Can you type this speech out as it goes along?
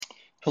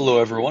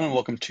Hello, everyone, and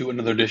welcome to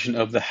another edition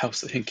of the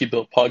House That Hinkie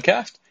Built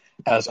podcast.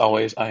 As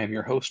always, I am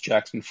your host,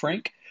 Jackson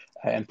Frank,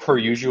 and per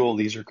usual,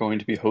 these are going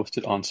to be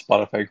hosted on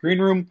Spotify Green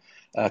Room.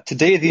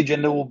 Today, the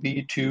agenda will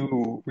be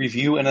to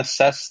review and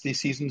assess the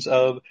seasons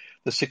of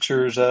the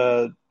Sixers'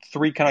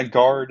 three kind of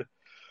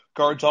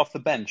guards off the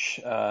bench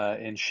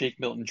in Shake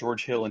Milton,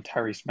 George Hill, and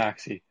Tyrese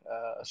Maxey,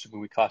 assuming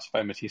we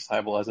classify Matisse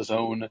Thybulle as his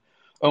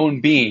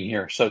own being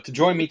here. So to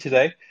join me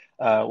today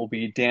will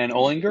be Dan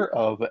Olinger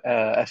of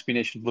SB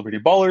Nation's Liberty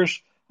Ballers.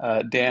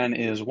 Dan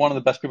is one of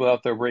the best people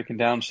out there breaking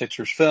down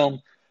Sixers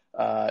film.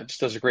 Just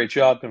does a great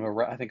job.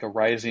 I think a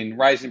rising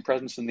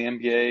presence in the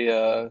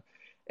NBA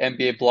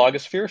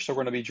blogosphere. So we're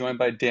going to be joined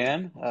by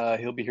Dan.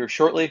 He'll be here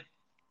shortly,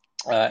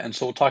 and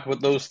so we'll talk about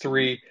those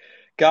three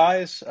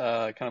guys,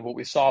 kind of what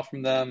we saw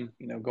from them,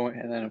 going,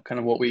 and then kind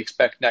of what we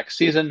expect next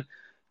season,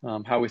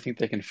 how we think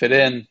they can fit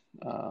in.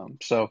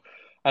 So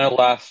I know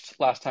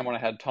last time when I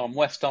had Tom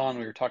West on,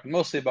 we were talking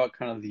mostly about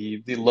kind of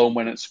the low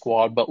minute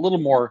squad, but a little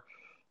more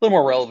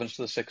relevance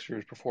to the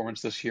Sixers'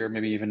 performance this year,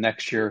 maybe even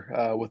next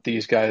year with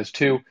these guys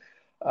too.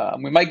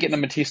 We might get into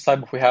Matisse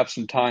Thybulle if we have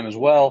some time as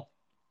well,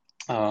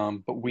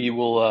 but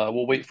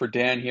we'll wait for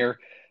Dan here.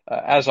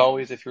 As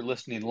always, if you're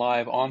listening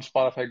live on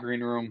Spotify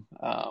Green Room,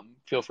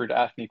 feel free to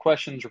ask me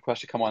questions,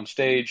 request to come on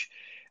stage.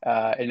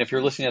 And if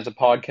you're listening as a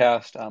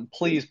podcast,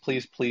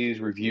 please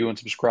review and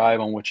subscribe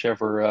on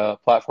whichever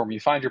platform you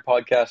find your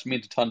podcast. It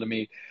means a ton to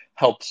me.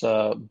 Helps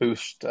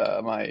boost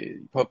the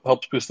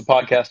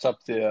podcast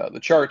up the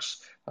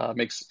charts.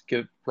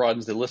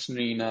 Broadens the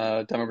listening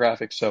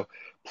demographic. So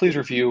please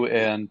review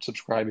and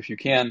subscribe if you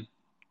can,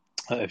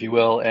 if you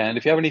will. And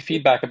if you have any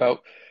feedback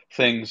about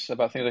things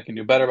I can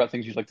do better, about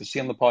things you'd like to see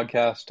on the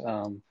podcast,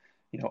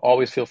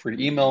 always feel free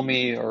to email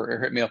me or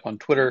hit me up on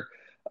Twitter.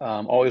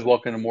 Always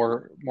welcome to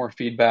more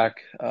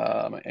feedback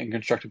and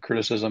constructive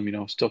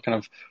criticism. Still kind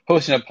of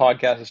hosting a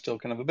podcast is still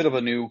kind of a bit of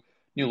a new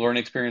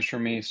learning experience for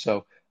me.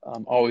 So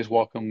always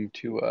welcome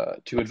to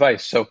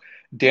advice. So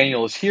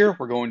Daniel is here.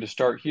 We're going to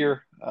start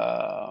here.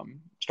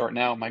 Start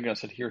now. My goodness,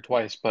 I said here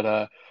twice, but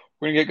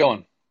we're gonna get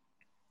going.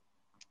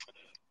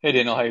 Hey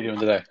Daniel, how you doing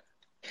today?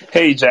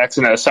 Hey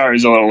Jackson, sorry I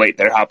was a little late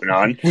there hopping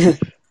on.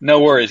 No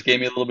worries. Gave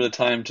me a little bit of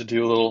time to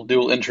do a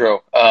little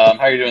intro. How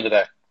are you doing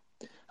today?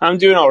 I'm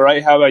doing all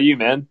right. How about you,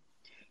 man?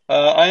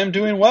 I am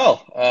doing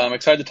well. I'm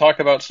excited to talk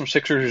about some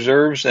Sixers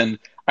reserves, and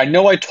I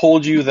know I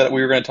told you that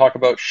we were going to talk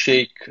about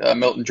Shake,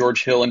 Milton,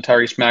 George Hill, and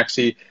Tyrese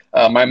Maxey.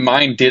 My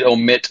mind did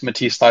omit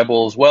Matisse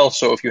Thybulle as well,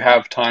 so if you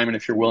have time and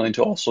if you're willing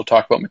to also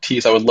talk about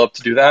Matisse, I would love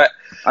to do that.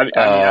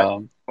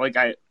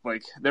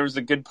 There was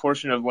a good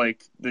portion of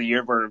the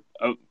year where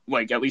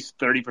at least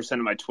 30% of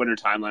my Twitter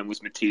timeline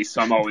was Matisse,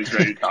 so I'm always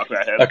ready to talk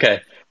about him.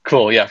 Okay,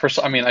 cool. Yeah, for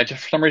some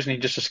reason he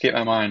just escaped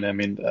my mind. I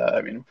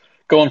mean,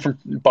 going from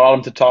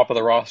bottom to top of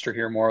the roster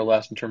here, more or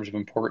less, in terms of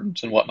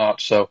importance and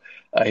whatnot. So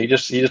he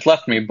just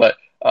left me. But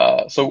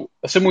so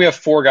assuming we have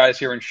four guys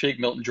here in Shake,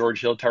 Milton, George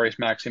Hill, Tyrese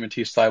Maxey,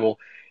 Matisse Thybulle,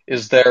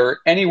 is there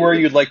anywhere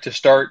you'd like to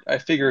start? I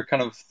figure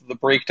kind of the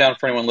breakdown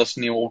for anyone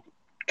listening will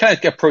kind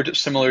of approach it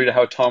similarly to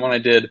how Tom and I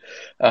did.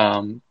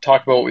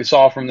 Talk about what we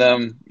saw from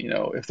them.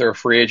 If they're a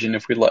free agent,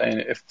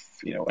 if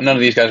none of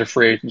these guys are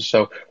free agents,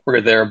 so we're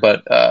good there.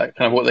 But kind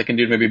of what they can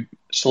do to maybe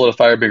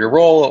solidify a bigger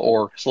role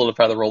or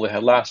solidify the role they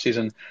had last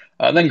season.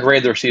 And then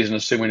grade their season,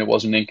 assuming it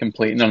wasn't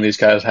incomplete. None of these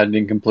guys had an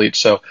incomplete,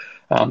 so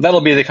that'll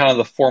be the kind of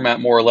the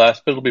format more or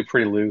less, but it'll be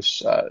pretty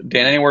loose.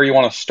 Dan, anywhere you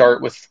want to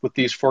start with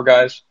these four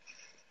guys?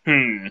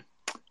 I'm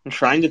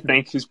trying to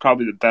think who's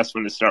probably the best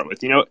one to start with.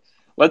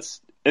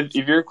 If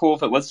you're cool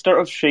with it, let's start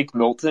with Shake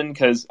Milton,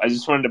 because I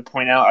just wanted to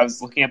point out, I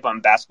was looking up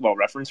on Basketball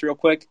Reference real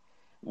quick.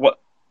 What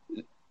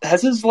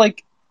has his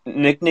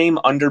nickname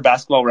under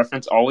Basketball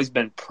Reference always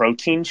been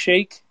Protein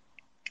Shake?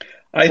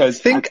 I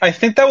think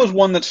that was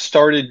one that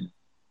started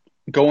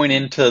going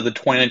into the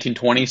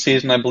 2019-20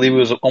 season. I believe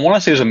I want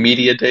to say it was a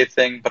media day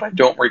thing, but I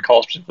don't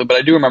recall specifically. But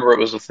I do remember it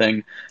was a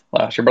thing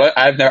last year. But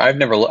I've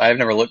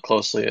never looked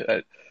closely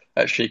at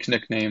Shake's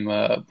nickname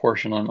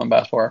portion on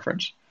Basketball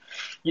Reference.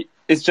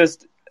 It's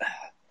just.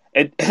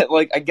 I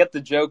get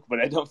the joke, but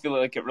I don't feel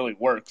like it really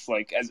works.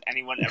 Has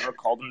anyone ever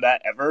called him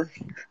that ever?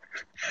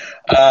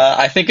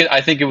 I think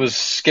it was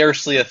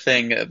scarcely a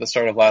thing at the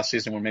start of last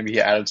season when maybe he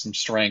added some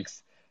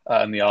strength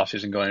in the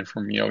offseason going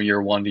from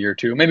year one to year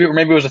two. Maybe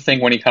it was a thing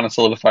when he kind of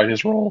solidified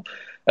his role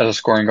as a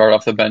scoring guard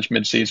off the bench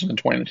midseason in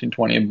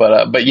 2019-20.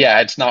 But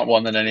yeah, it's not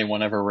one that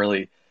anyone ever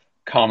really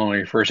commonly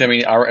refers to.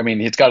 I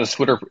mean, he's got his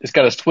Twitter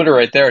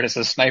right there. It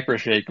says Sniper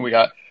Shake, and we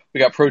got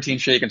Protein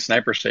Shake and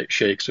Sniper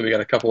Shake, so we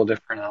got a couple of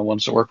different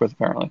ones to work with,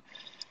 apparently.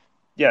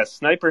 Yeah,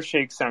 Sniper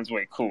Shake sounds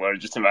way cooler,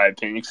 just in my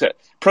opinion. Except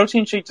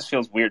Protein Shake just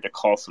feels weird to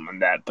call someone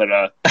that.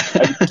 But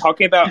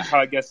talking about how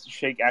I guess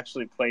Shake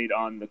actually played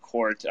on the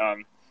court,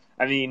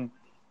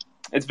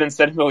 it's been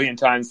said a million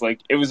times,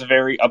 it was a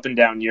very up and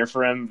down year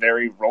for him,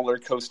 very roller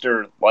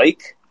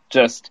coaster-like.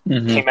 Just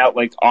came out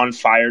on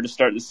fire to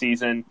start the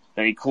season,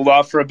 then he cooled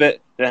off for a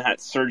bit, then had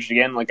surged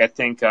again. I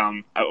think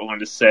I wanted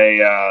to say...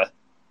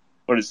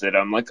 what is it?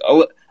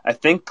 I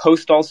think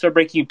post All-Star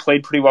break he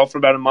played pretty well for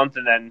about a month,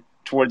 and then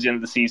towards the end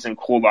of the season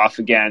cooled off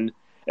again.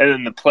 And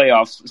then the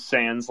playoffs,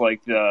 sans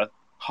like the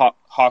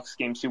Hawks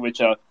game too,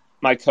 which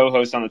my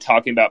co-host on the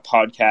Talking About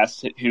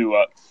podcast, who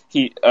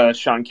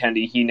Sean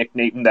Kennedy, he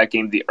nicknamed that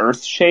game the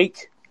Earth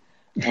Shake,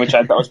 which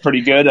I thought was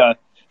pretty good.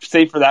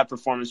 Save for that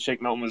performance,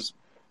 Shake Milton was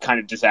kind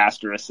of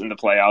disastrous in the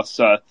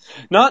playoffs.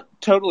 Not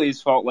totally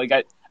his fault. Like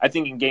I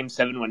think in Game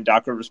 7 when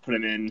Doc Rivers put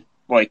him in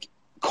like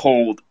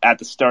cold at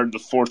the start of the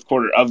fourth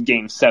quarter of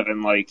Game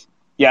 7, like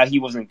yeah, he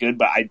wasn't good,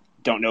 but I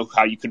don't know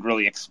how you could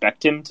really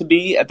expect him to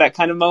be at that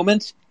kind of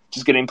moment,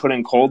 just getting put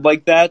in cold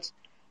like that.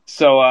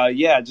 So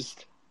yeah,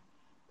 just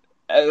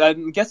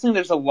I'm guessing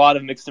there's a lot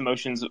of mixed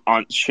emotions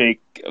on Shake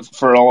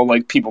for all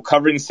like people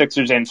covering the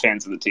Sixers and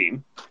fans of the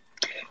team.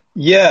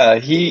 Yeah,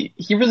 he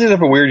really did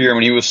have a weird year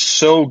when he was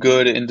so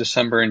good in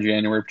December and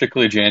January,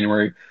 particularly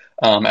January.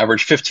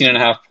 Averaged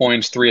 15.5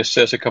 points, 3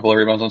 assists, a couple of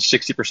rebounds on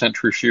 60%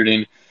 true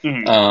shooting.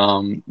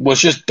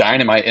 Was just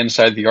dynamite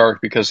inside the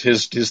arc because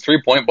his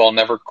 3-point ball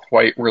never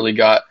quite really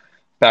got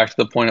back to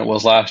the point it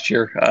was last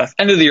year.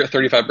 End of the year at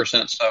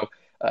 35%. So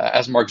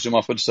as Mark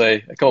Zumoff would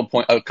say, a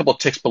couple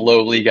ticks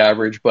below league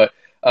average, but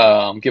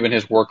given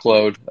his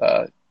workload,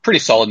 pretty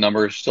solid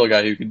numbers. Still a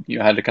guy who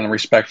had to kind of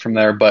respect from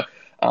there, but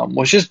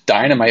was just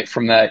dynamite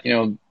from that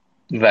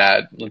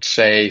that let's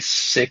say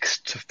 6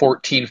 to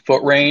 14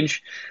 foot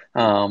range. A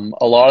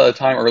lot of the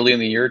time early in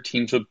the year,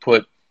 teams would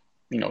put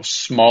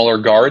smaller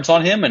guards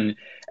on him, and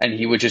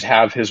he would just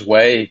have his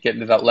way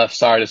getting to that left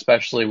side,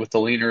 especially with the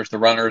leaners, the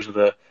runners,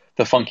 the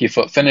funky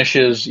foot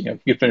finishes. He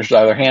could finish with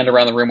either hand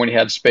around the rim when he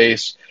had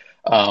space.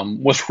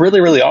 Was really,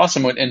 really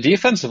awesome. And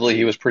defensively,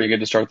 he was pretty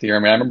good to start the year. I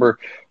mean, I remember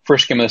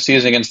first game of the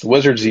season against the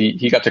Wizards,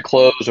 he got to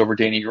close over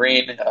Danny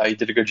Green. He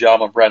did a good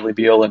job on Bradley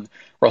Beal and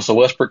Russell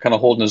Westbrook kind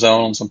of holding his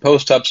own on some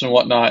post-ups and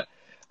whatnot.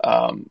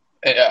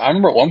 I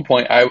remember at one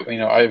point,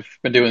 I've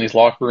been doing these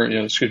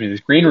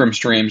these green room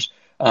streams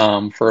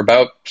for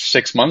about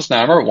 6 months now.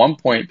 I remember at one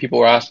point people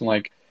were asking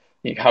like,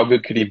 how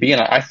good could he be?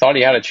 And I thought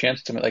he had a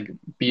chance to like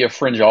be a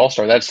fringe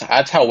all-star.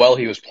 That's how well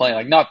he was playing.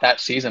 Like not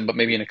that season, but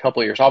maybe in a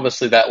couple of years.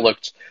 Obviously, that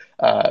looked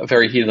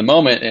very heat of the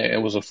moment.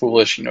 It was a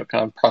foolish, kind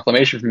of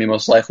proclamation for me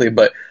most likely.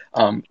 But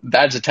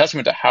that's a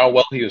testament to how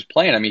well he was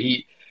playing. I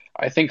mean,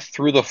 I think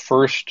through the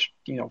first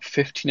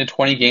 15 to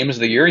 20 games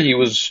of the year, he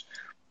was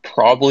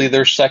probably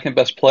their second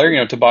best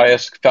player.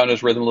 Tobias found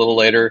his rhythm a little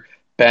later.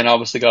 Ben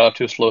obviously got off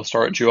to a slow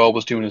start. Joel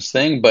was doing his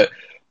thing, but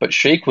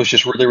Shake was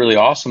just really, really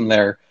awesome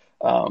there.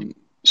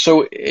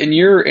 So in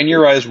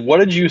your eyes, what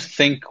did you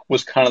think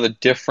was kind of the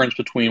difference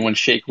between when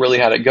Shake really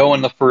had it go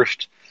in the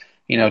first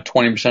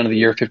 20% of the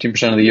year,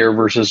 15% of the year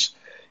versus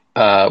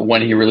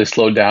when he really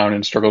slowed down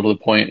and struggled to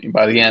the point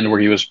by the end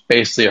where he was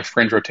basically a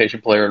fringe rotation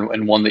player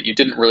and one that you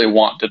didn't really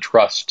want to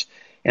trust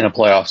in a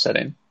playoff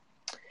setting?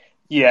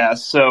 Yeah,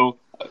 so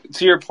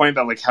to your point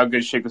about like how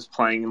good Shake was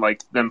playing,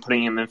 like them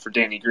putting him in for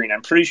Danny Green,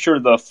 I'm pretty sure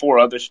the 4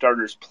 other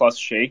starters plus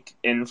Shake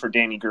in for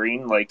Danny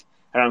Green, like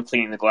I don't know, I'm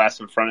cleaning the glass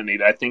in front of me,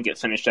 but I think it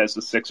finished as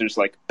the Sixers'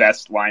 like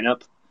best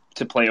lineup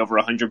to play over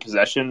 100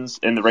 possessions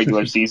in the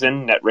regular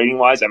season, net rating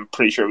wise. I'm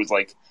pretty sure it was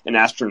like an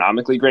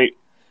astronomically great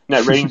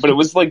net rating, but it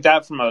was like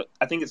that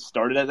I think it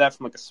started at that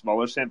from like a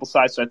smaller sample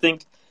size. So I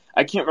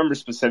can't remember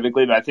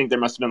specifically, but I think there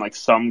must have been like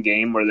some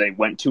game where they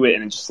went to it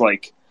and it's just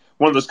like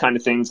one of those kind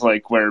of things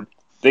like where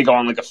they go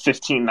on like a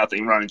 15-0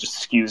 run and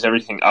just skews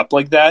everything up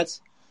like that.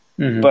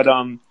 Mm-hmm. But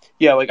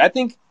yeah, like I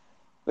think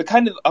the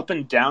kind of up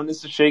and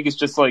downness of Shake is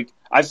just like,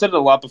 I've said it a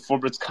lot before,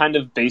 but it's kind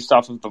of based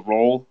off of the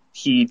role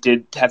he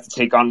did have to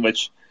take on,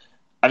 which,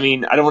 I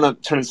mean, I don't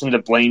want to turn this into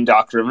blame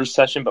Doc Rivers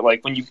session, but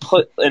like when you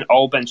put an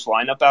all-bench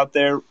lineup out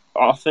there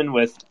often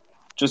with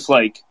just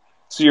like,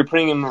 so you're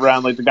putting him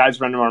around, like the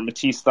guys running around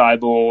Matisse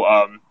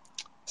Thybulle,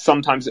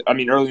 sometimes, I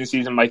mean, early in the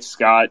season, Mike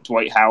Scott,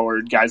 Dwight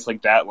Howard, guys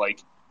like that,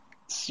 like,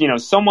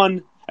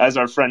 someone, as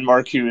our friend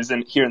Mark, who is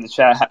here in the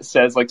chat,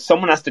 says, like,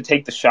 someone has to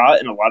take the shot,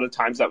 and a lot of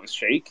times that was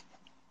Shake.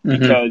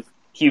 Because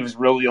he was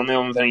really the only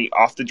one with any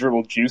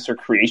off-the-dribble juice or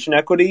creation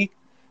equity.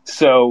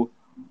 So,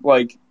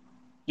 like,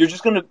 you're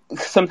just going to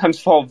sometimes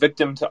fall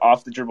victim to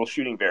off-the-dribble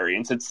shooting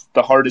variance. It's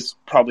the hardest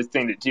probably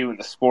thing to do in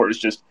the sport is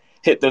just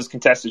hit those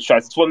contested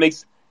shots. It's what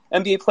makes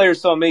NBA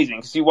players so amazing.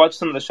 Because you watch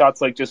some of the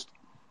shots like just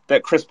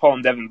that Chris Paul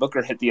and Devin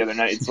Booker hit the other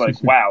night. It's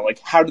like, wow, like,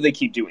 how do they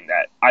keep doing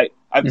that?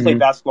 I've played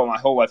basketball my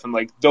whole life. I'm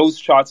like, those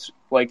shots,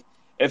 like,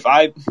 if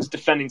I was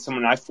defending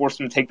someone and I forced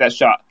them to take that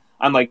shot,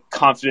 I'm like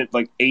confident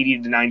like 80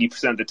 to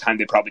 90% of the time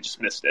they probably just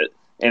missed it,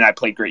 and I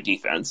played great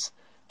defense.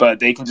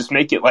 But they can just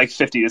make it like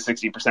 50 to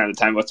 60% of the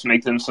time, which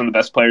make them some of the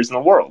best players in the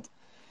world.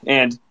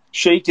 And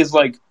Shake is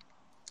like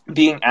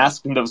being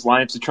asked in those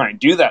lineups to try and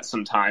do that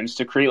sometimes,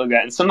 to create like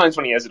that. And sometimes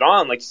when he has it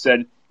on, like you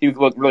said, he would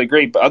look really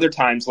great. But other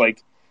times,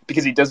 like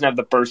because he doesn't have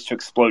the burst to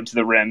explode to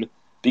the rim,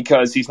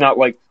 because he's not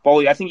like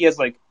I think he has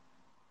like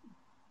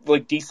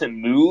decent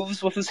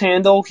moves with his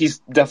handle. He's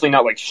definitely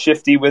not like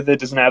shifty with it.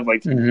 Doesn't have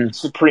like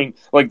supreme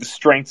like the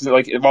strength.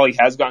 Like while he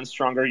has gotten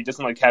stronger, he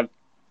doesn't like have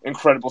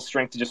incredible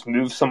strength to just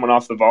move someone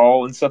off the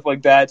ball and stuff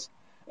like that.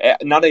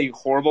 Not a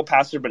horrible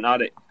passer, but I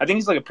think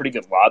he's like a pretty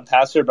good lob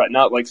passer, but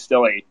not like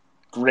still a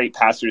great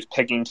passer who's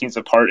picking teams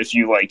apart if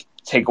you like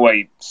take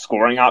away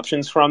scoring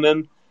options from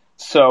him.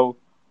 So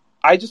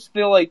I just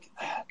feel like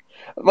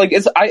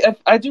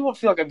I do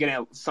feel like I'm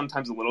getting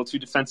sometimes a little too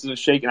defensive of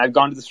Shake, and I've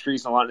gone to the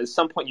streets a lot. And at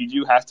some point, you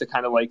do have to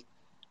kind of like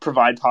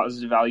provide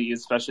positive value,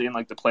 especially in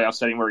like the playoff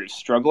setting where you're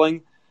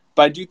struggling.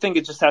 But I do think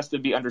it just has to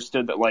be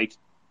understood that like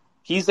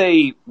he's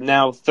a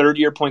now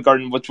third-year point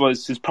guard, which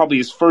was probably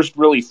his first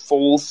really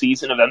full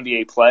season of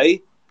NBA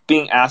play,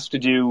 being asked to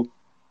do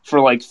for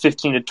like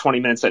 15 to 20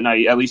 minutes at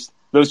night, at least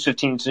those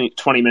 15 to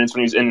 20 minutes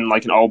when he's in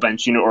like an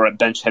all-bench unit or a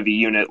bench-heavy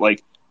unit,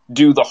 like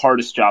do the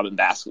hardest job in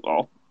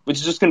basketball, which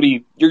is just going to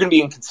be, you're going to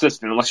be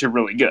inconsistent unless you're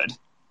really good.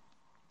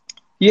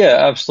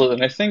 Yeah, absolutely.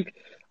 And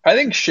I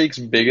think Shake's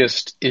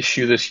biggest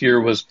issue this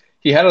year was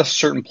he had a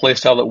certain play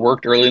style that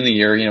worked early in the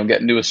year,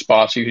 getting to his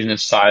spots, using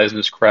his size and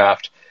his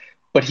craft,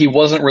 but he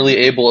wasn't really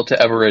able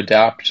to ever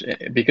adapt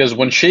because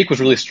when Shake was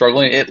really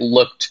struggling, it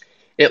looked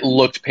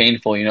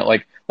painful,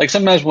 like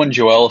sometimes when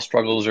Joel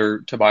struggles or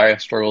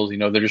Tobias struggles,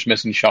 they're just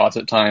missing shots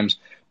at times.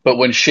 But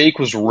when Shake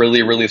was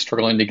really, really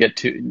struggling to get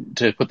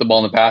to put the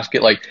ball in the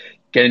basket, like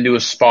getting to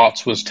his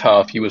spots was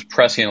tough. He was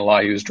pressing a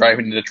lot. He was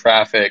driving into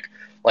traffic.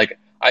 Like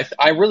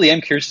I really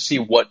am curious to see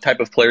what type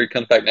of player he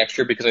comes back next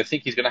year because I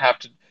think he's going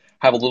to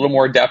have a little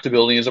more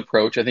adaptability in his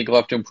approach. I think he'll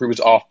have to improve his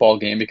off-ball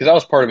game because that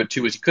was part of it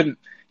too. Is he couldn't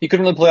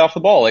really play off the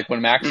ball. Like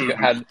when he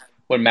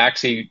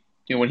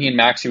and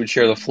Maxey would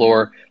share the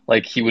floor,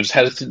 like he was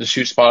hesitant to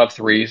shoot spot up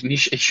threes, and he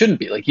shouldn't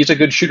be. Like he's a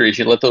good shooter. He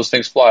should let those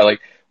things fly. Like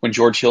when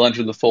George Hill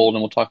entered the fold,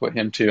 and we'll talk about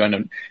him too.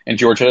 And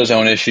George had his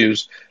own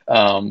issues.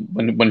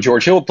 When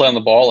George Hill would play on the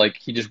ball, like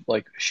he just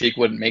like Shake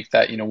wouldn't make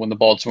that. When the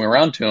ball would swing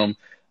around to him,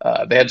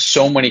 they had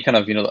so many kind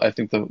of I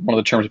think one of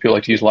the terms people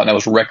like to use a lot now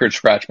is record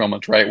scratch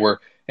moments, right? Where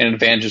an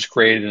advantage is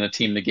created and a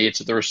team negates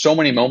it. There were so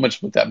many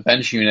moments with that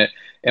bench unit,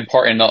 and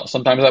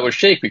sometimes that was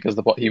Shake because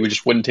he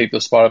wouldn't take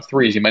those spot up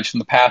threes. You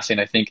mentioned the passing.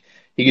 I think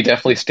he could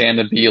definitely stand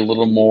to be a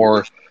little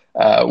more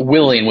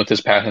willing with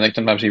his passing. I think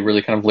sometimes he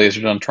really kind of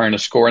lasered on trying to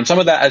score, and some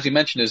of that, as you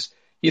mentioned, is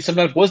he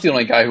sometimes was the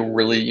only guy who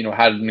really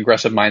had an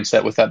aggressive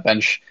mindset with that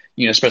bench,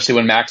 especially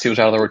when Maxey was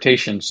out of the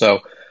rotation.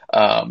 So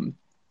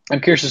I'm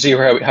curious to see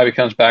how he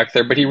comes back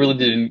there, but he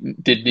really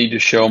did need to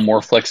show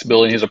more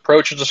flexibility in his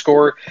approach as a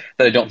scorer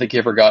that I don't think he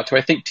ever got to.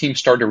 I think teams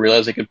started to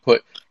realize they could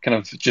put kind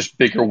of just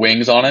bigger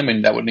wings on him,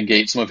 and that would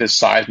negate some of his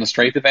size and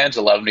strength advantage,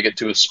 allowed him to get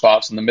to his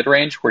spots in the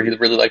mid-range where he'd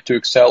really like to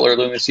excel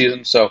early in the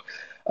season. So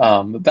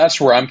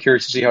that's where I'm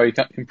curious to see how he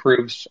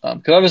improves.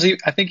 Because obviously,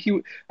 I think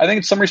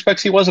in some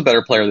respects he was a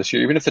better player this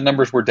year. Even if the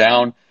numbers were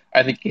down,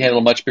 I think he had a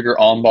much bigger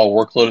on-ball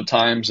workload at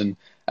times. And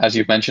as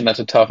you've mentioned,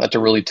 that's a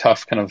really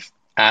tough kind of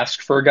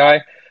ask for a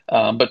guy.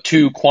 But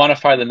to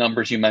quantify the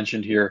numbers you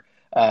mentioned here,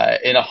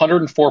 in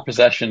 104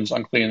 possessions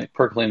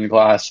per cleaning the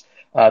glass,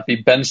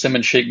 the Ben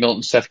Simmons, Shake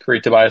Milton, Seth Curry,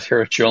 Tobias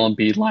Harris, Joel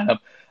Embiid lineup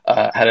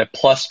had a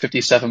plus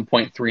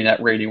 57.3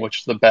 net rating, which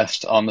is the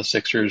best on the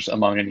Sixers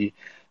among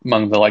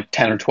the like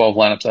 10 or 12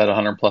 lineups that had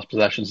 100 plus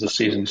possessions this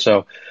season.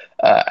 So,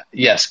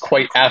 yes,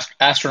 quite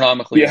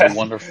astronomically a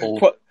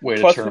wonderful way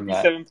to term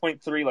that. Plus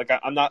 57.3, like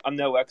I'm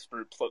no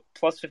expert.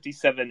 Plus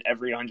 57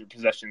 every 100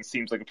 possessions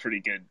seems like a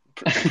pretty good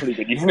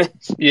unit.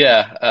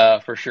 Yeah,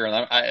 for sure.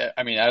 And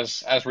I mean,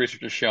 as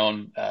research has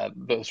shown,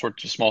 those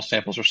sorts of small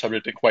samples are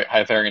subject to quite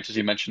high variance, as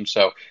you mentioned.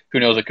 So who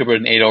knows? It could be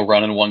an 8-0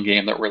 run in one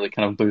game that really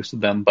kind of boosted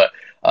them. But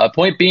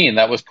point being,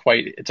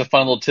 it's a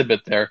fun little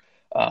tidbit there.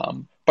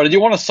 But I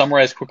do want to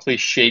summarize quickly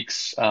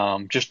Shake's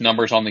just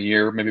numbers on the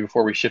year, maybe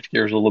before we shift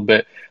gears a little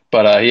bit.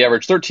 But he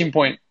averaged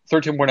 13.0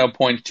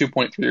 points,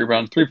 2.3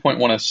 rebounds,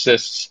 3.1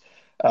 assists,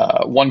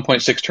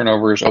 1.6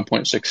 turnovers,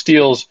 0.6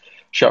 steals,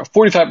 shot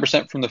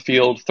 45% from the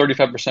field,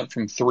 35%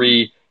 from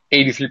three,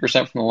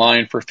 83% from the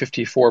line for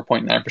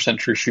 54.9%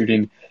 true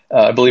shooting.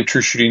 I believe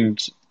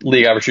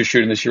league average true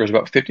shooting this year was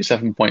about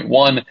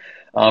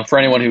 57.1. For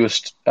anyone who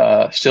is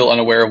still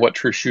unaware of what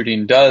true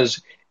shooting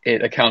does,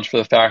 it accounts for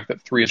the fact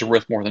that threes are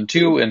worth more than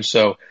two, and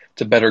so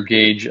it's a better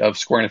gauge of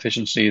scoring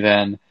efficiency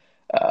than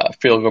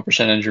field goal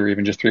percentage or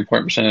even just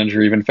 3-point percentage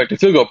or even effective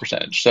field goal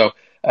percentage. So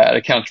it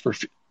accounts for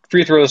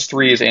free throws,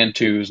 threes, and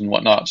twos and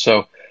whatnot.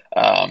 So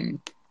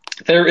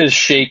there is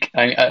Shake.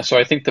 So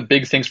I think the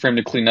big things for him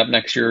to clean up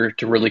next year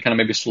to really kind of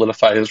maybe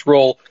solidify his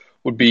role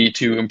would be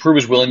to improve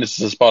his willingness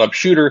as a spot-up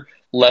shooter,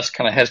 less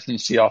kind of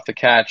hesitancy off the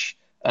catch,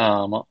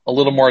 a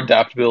little more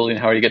adaptability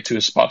in how he get to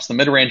his spots in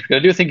the mid-range, because I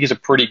do think he's a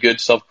pretty good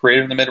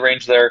self-creator in the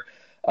mid-range there,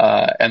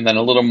 and then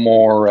a little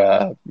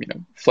more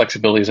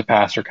flexibility as a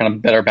passer, kind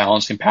of better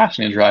balancing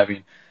passing and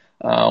driving.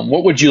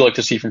 What would you like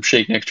to see from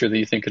Shake next year that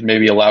you think could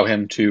maybe allow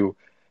him to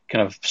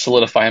kind of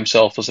solidify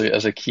himself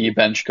as a key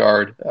bench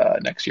guard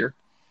next year?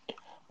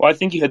 Well, I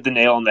think you hit the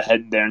nail on the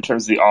head there in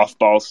terms of the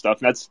off-ball stuff.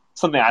 And that's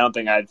something I don't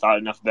think I had thought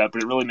enough about,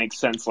 but it really makes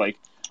sense. Like,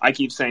 I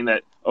keep saying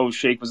that,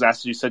 Shake was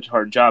asked to do such a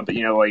hard job, but,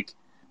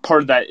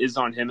 part of that is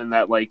on him in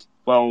that,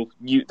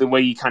 the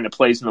way he kind of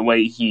plays and the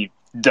way he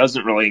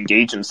doesn't really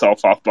engage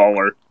himself off ball,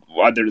 or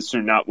whether it's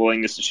through not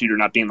willingness to shoot or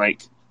not being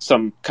like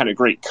some kind of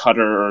great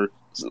cutter, or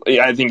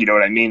I think you know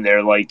what I mean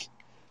there. Like,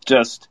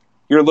 just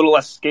you're a little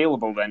less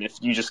scalable then if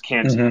you just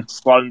can't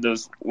slot in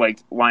those like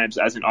lineups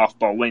as an off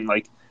ball wing.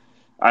 Like,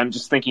 I'm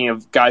just thinking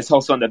of guys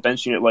also on that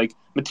bench unit, like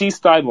Matisse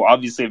Thybulle,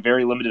 obviously a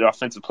very limited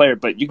offensive player,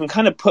 but you can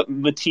kind of put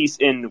Matisse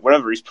in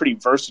whatever. He's pretty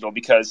versatile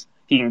because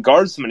he can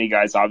guard so many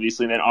guys,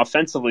 obviously. And then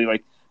offensively,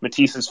 like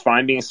Matisse is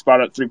fine being a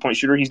spot-up three-point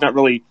shooter. He's not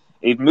really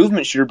a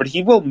movement shooter, but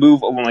he will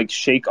move along, like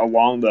shake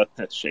along the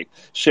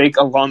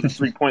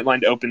three-point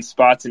line to open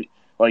spots, and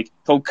like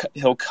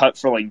he'll cut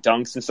for like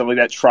dunks and stuff like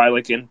that. Try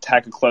like an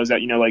attack a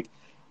closeout. Like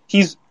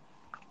he's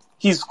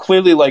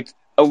clearly like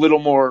a little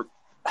more.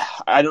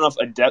 I don't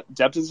know if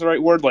depth is the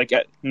right word, like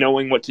at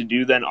knowing what to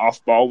do then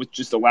off ball, which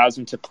just allows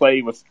him to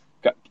play with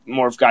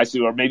more of guys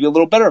who are maybe a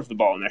little better with the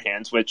ball in their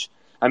hands, which,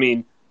 I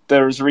mean,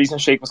 there's a reason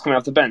Shake was coming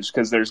off the bench,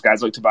 because there's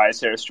guys like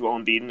Tobias Harris, Joel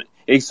Embiid,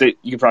 and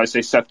you could probably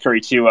say Seth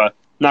Curry too.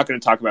 Not going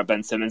to talk about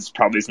Ben Simmons,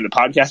 probably isn't the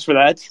podcast for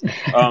that.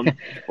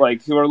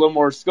 Like, who are a little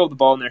more skilled with the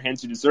ball in their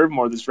hands, who deserve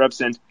more of this reps.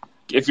 And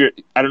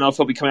I don't know if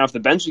he'll be coming off the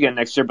bench again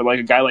next year, but like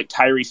a guy like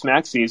Tyrese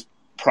Maxey is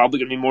probably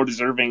going to be more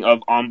deserving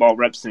of on-ball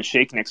reps than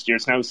Shake next year.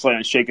 It's not slightly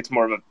on Shake. It's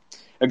more of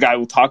a guy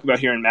we'll talk about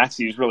here in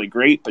Maxey who's really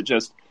great, but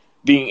just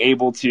being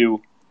able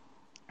to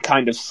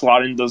kind of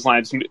slot into those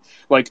lines.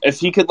 Like, if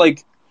he could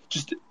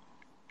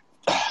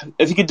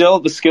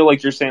develop the skill,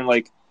 like you're saying,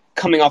 like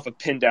coming off of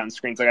pin down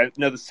screens. Like, I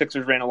know the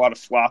Sixers ran a lot of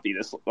floppy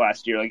this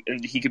last year, like,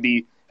 and he could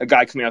be a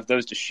guy coming off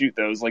those to shoot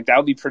those. Like, that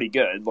would be pretty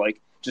good. Like,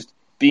 just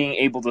being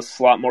able to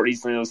slot more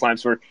easily in those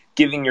lines, or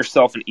giving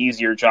yourself an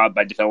easier job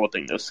by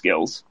developing those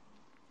skills.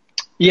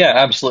 Yeah,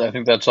 absolutely. I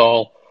think that's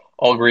all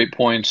great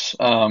points.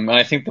 And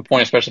I think the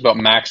point, especially about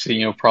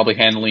Maxey, probably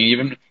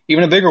handling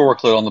even a bigger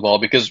workload on the ball,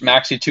 because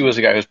Maxey too is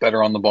a guy who's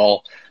better on the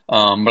ball.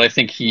 But I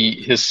think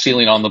his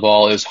ceiling on the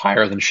ball is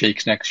higher than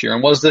Shake's next year,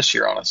 and was this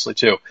year, honestly,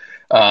 too.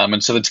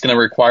 And so it's going to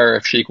require,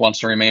 if Shake wants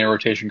to remain a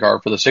rotation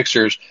guard for the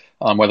Sixers,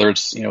 whether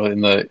it's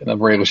in the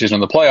regular season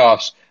or the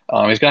playoffs,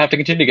 he's going to have to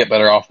continue to get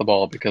better off the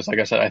ball, because, like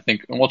I said, I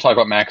think, and we'll talk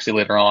about Maxey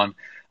later on,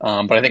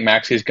 but I think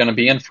Maxey is going to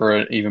be in for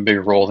an even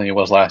bigger role than he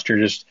was last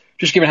year.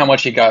 Just given how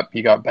much he got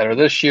better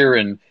this year,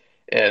 and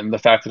the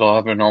fact that he'll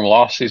have a normal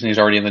offseason, he's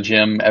already in the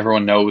gym.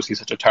 Everyone knows he's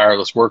such a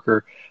tireless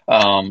worker.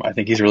 I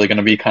think he's really going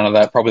to be kind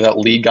of probably that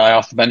lead guy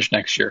off the bench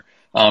next year.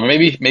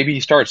 Maybe he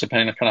starts,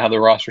 depending on kind of how the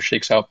roster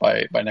shakes out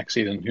by next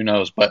season. Who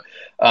knows? But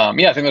I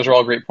think those are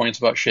all great points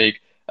about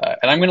Shake.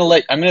 And I'm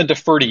going to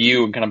defer to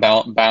you and kind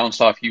of bounce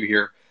off you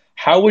here.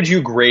 How would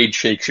you grade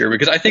Shake's year?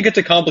 Because I think it's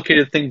a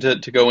complicated thing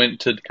to go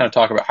into kind of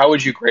talk about. How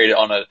would you grade it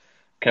on a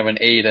kind of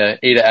an A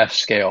to F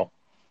scale?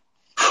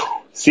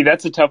 See,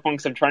 that's a tough one,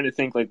 because I'm trying to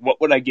think, like,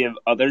 what would I give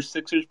other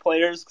Sixers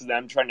players? Because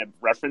I'm trying to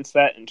reference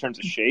that in terms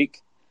of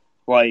Shake.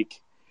 Like,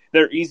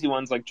 there are easy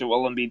ones, like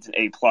Joel Embiid's an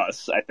A+,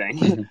 I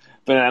think.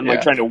 But I'm,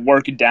 trying to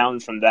work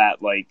down from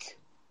that, like...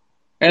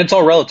 And it's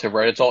all relative,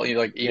 right? It's all,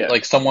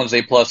 like someone's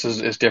A+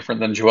 is different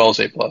than Joel's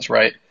A+,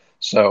 right?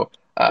 So,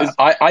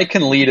 I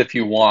can lead if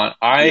you want.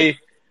 When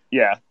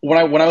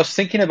I was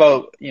thinking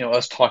about,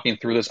 us talking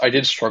through this, I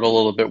did struggle a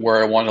little bit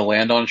where I wanted to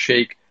land on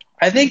Shake.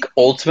 I think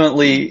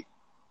ultimately...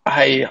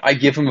 I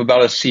give him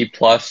about a C+.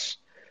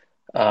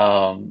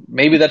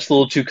 Maybe that's a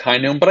little too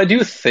kind to him, but I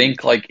do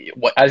think, like,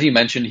 as you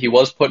mentioned, he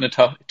was put in a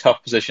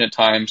tough position at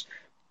times,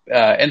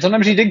 and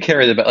sometimes he did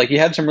carry the ball. Like, he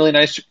had some really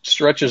nice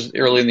stretches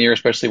early in the year,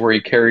 especially where he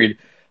carried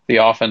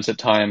the offense at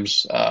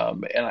times,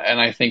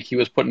 and I think he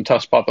was put in a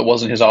tough spot that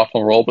wasn't his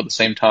optimal role, but at the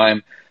same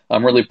time,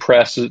 really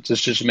pressed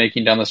just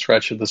making down the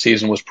stretch of the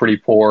season was pretty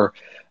poor.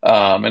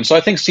 And so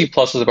I think C+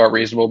 is about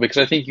reasonable, because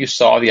I think you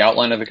saw the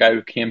outline of a guy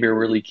who can be a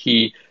really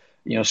key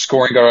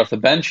scoring guard off the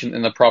bench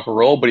in the proper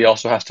role, but he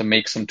also has to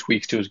make some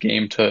tweaks to his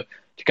game to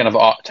kind of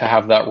to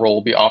have that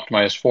role be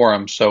optimized for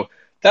him. So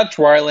that's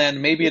where I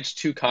land. Maybe it's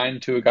too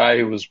kind to a guy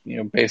who was,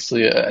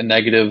 basically a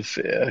negative,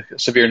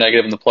 severe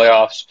negative in the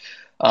playoffs,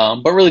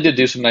 but really did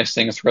do some nice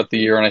things throughout the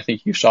year. And I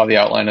think you saw the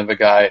outline of a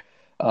guy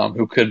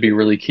who could be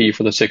really key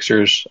for the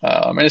Sixers.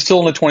 And it's still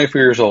only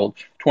 24 years old,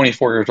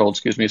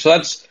 excuse me.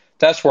 So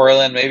that's where I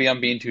land. Maybe I'm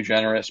being too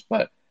generous,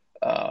 but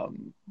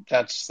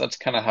that's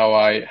kind of how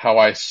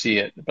I see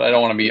it. But I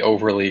don't want to be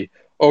overly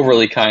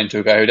kind to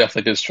a guy who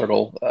definitely did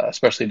struggle,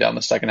 especially down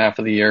the second half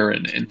of the year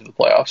and into the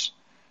playoffs.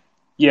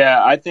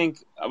 Yeah, I think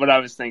what I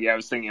was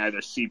thinking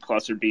either C+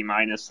 or B-.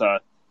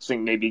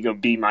 Saying maybe go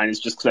B-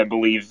 just because I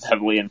believe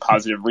heavily in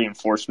positive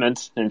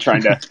reinforcement and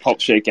trying to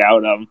help Shake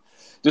out.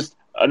 Just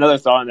another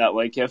thought on that,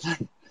 like, if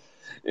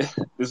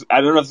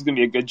I don't know if it's gonna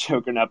be a good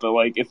joke or not, but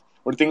like, if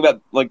we're thinking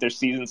about like their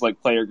seasons,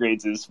 like player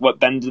grades, is what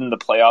Ben did in the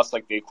playoffs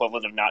like the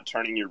equivalent of not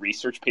turning your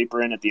research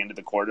paper in at the end of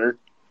the quarter?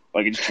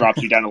 Like, it just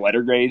drops you down a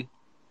letter grade.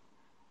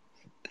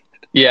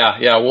 Yeah.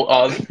 Well,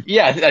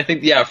 I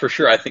think, for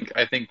sure. I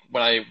think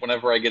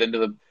whenever I get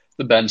into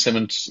the Ben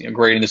Simmons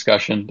grading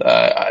discussion,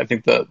 I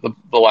think the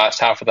last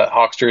half of that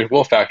Hawks series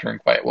will factor in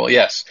quite well.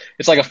 Yes,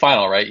 it's like a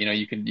final, right?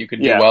 You can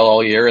do well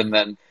all year, and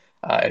then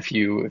if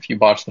you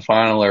botch the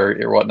final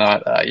or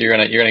whatnot, you're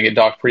gonna get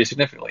docked pretty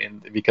significantly,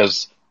 and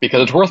because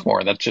it's worth more,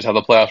 and that's just how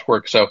the playoffs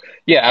work. So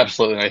yeah,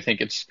 absolutely. And I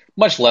think it's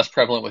much less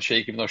prevalent with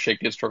Shake, even though Shake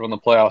did struggle in the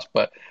playoffs.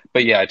 But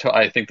yeah,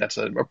 I think that's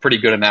a pretty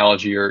good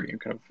analogy, or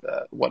kind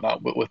of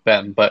whatnot with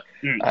Ben. But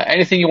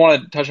anything you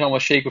want to touch on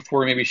with Shake before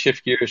we maybe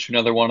shift gears to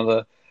another one of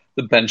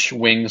the bench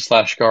wings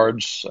slash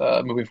guards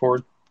moving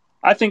forward?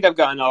 I think I've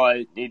gotten all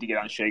I need to get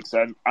on Shake,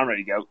 so I'm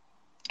ready to go.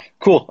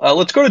 Cool.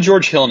 Let's go to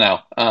George Hill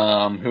now,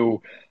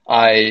 who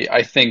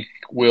I think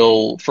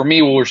will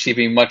receive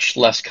a much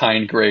less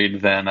kind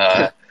grade than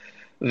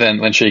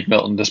Shake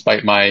Milton,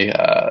 despite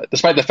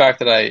the fact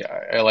that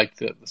I like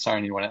the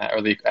signing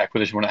or the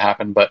acquisition when it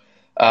happened. But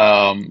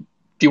do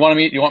you want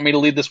me to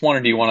lead this one,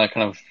 or do you want to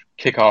kind of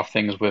kick off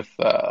things with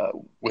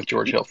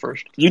George Hill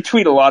first? You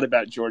tweet a lot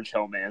about George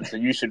Hill, man, so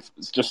you should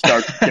just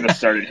get us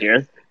started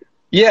here.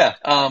 Yeah,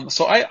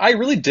 so I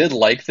really did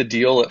like the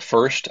deal at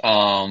first.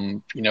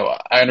 I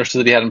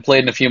understood that he hadn't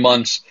played in a few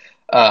months,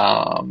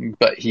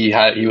 but he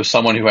was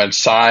someone who had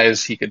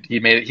size. He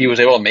was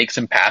able to make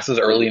some passes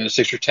early in his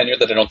Sixers tenure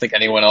that I don't think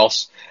anyone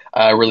else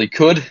really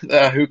could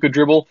who could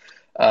dribble.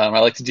 I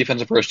liked the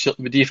defensive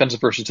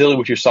versatility,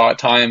 which you saw at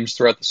times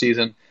throughout the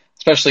season,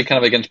 especially kind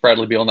of against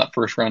Bradley Beal in that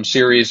first round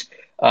series.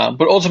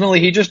 But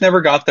ultimately, he just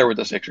never got there with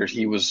the Sixers.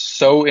 He was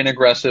so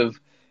inaggressive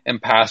and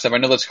passive. I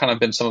know that's kind of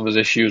been some of his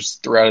issues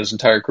throughout his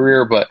entire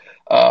career, but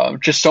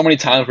just so many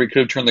times where he could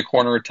have turned the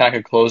corner, attack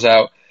a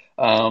closeout,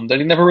 that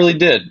he never really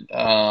did.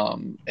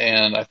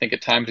 And I think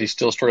at times he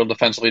still struggled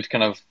defensively to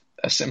kind of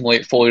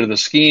assimilate fully to the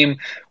scheme,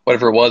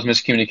 whatever it was,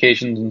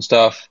 miscommunications and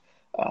stuff.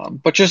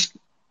 But just,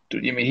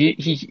 dude, I mean,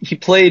 he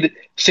played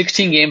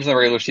 16 games in the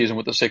regular season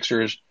with the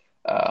Sixers,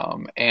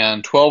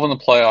 and 12 in the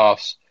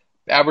playoffs,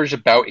 averaged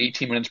about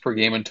 18 minutes per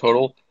game in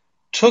total.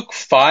 Took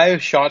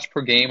 5 shots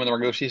per game in the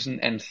regular season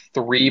and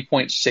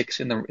 3.6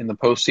 in the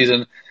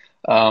postseason.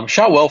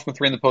 Shot well from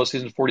 3 in the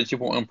postseason,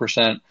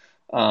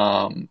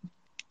 42.1%.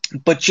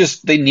 But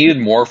just they needed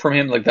more from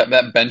him. Like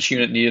that bench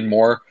unit needed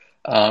more.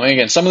 And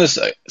again, some of this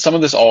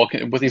all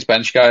with these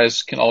bench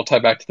guys can all tie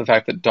back to the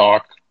fact that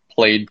Doc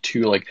played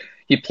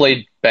he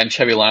played bench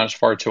heavy lineups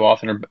far too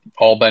often, or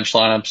all bench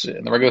lineups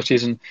in the regular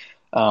season.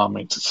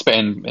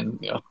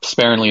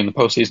 Sparingly in the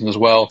postseason as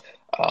well.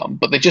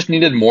 But they just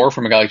needed more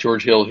from a guy like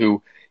George Hill,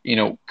 who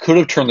could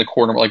have turned the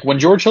corner. Like when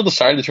George Hill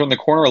decided to turn the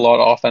corner a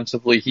lot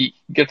offensively, he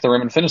gets the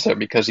rim and finish there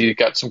because he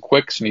got some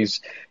quicks and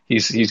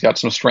he's got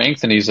some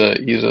strength, and he's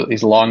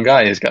a long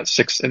guy. He's got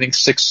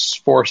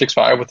 6'4",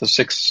 6'5" with a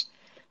 6'10"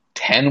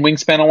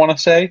 wingspan, I want to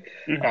say.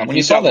 When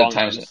you saw that at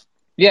times.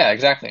 Yeah,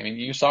 exactly. I mean,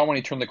 you saw when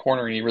he turned the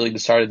corner and he really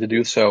decided to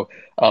do so.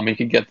 He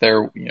could get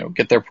there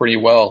pretty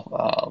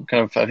well.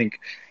 I think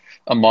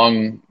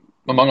among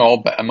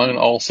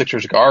all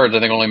Sixers guards, I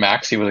think only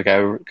Maxey was a guy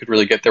who could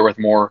really get there with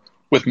more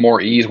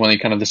ease when he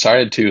kind of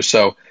decided to.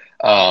 So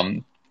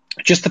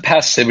just the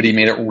passivity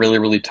made it really,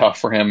 really tough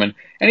for him. And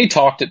he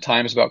talked at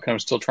times about kind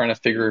of still trying to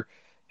figure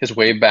his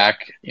way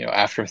back,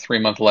 after a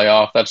 3-month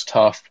layoff. That's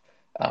tough.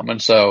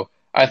 And so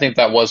I think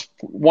that was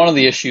one of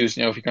the issues,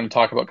 if you're going to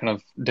talk about kind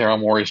of Daryl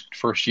Morey's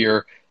first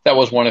year, that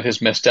was one of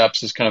his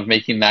missteps, is kind of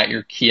making that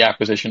your key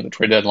acquisition at the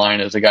trade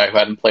deadline as a guy who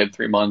hadn't played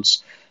 3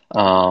 months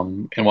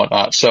and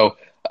whatnot. So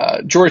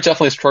George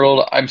definitely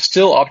struggled. I'm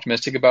still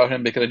optimistic about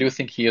him because I do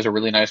think he is a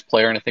really nice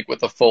player, and I think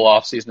with a full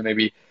offseason to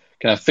maybe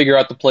kind of figure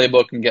out the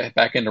playbook and get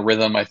back into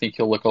rhythm, I think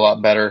he'll look a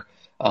lot better.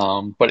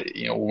 But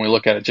when we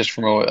look at it just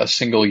from a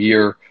single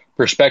year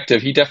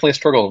perspective, he definitely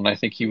struggled, and I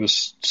think he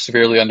was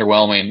severely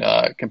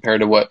underwhelming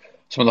compared to what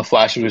some of the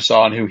flashes we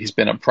saw and who he's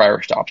been at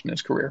prior stops in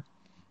his career.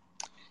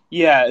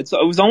 Yeah, it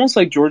was almost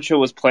like George Hill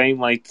was playing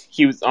like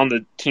he was on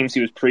the teams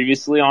he was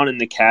previously on in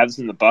the Cavs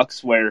and the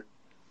Bucks, where,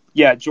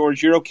 yeah,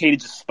 George, you're okay to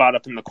just spot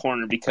up in the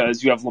corner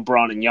because you have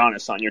LeBron and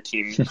Giannis on your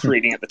team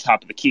creating at the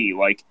top of the key.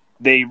 Like,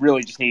 they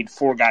really just need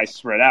 4 guys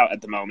spread out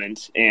at the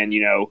moment, and,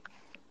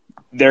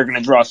 they're going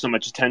to draw so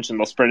much attention,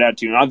 they'll spread out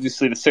to you. And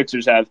obviously the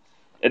Sixers have,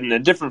 in a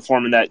different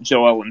form, in that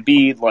Joel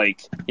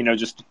Embiid,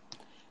 just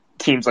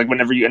teams, like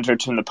whenever you enter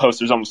to in the post,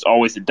 there's almost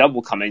always a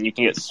double coming. You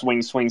can get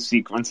swing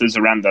sequences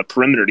around the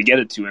perimeter to get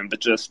it to him, but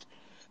just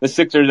the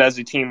Sixers as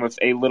a team with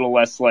a little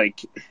less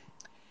like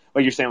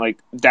you're saying, like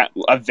that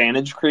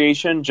advantage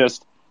creation.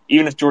 Just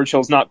even if George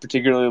Hill's not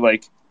particularly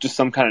like just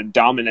some kind of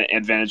dominant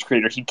advantage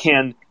creator, he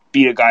can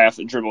beat a guy off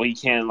the dribble. He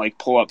can like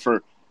pull up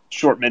for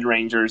short mid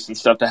rangers and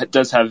stuff that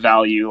does have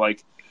value.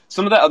 Like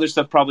some of that other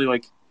stuff probably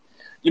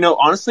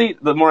honestly,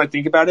 the more I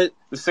think about it,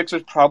 the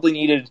Sixers probably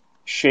needed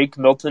Shake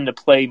Milton to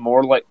play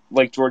more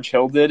like George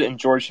Hill did, and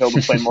George Hill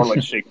to play more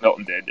like Shake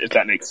Milton did, if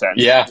that makes sense.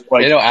 Yeah,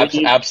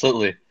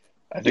 absolutely.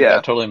 I think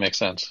that totally makes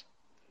sense.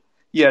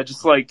 Yeah,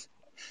 just like,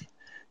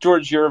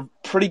 George, you're a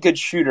pretty good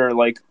shooter.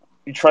 Like,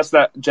 you trust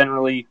that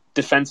generally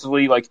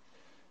defensively. Like,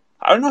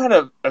 I don't know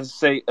how to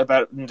say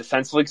about him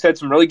defensively, because he had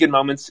some really good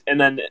moments,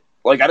 and then,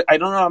 like, I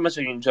don't know how much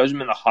I can judge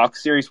him in the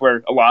Hawks series,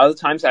 where a lot of the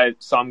times I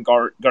saw him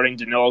guarding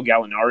Danilo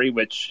Gallinari,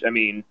 which, I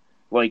mean,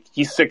 like,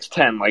 he's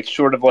 6'10", like,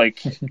 short of, like...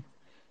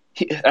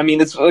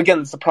 it's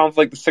the problem with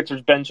like the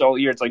Sixers bench all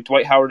year. It's like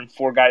Dwight Howard and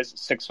 4 guys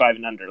 6'5"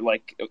 and under.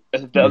 Like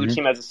the other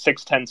team has a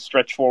 6'10"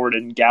 stretch forward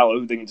and Gallo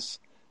who can just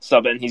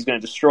sub in. He's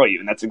going to destroy you,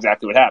 and that's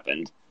exactly what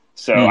happened.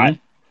 So I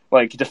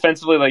like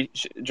defensively, like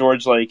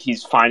George, like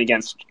he's fine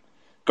against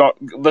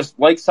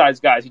like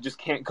size guys. He just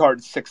can't guard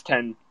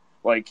 6'10"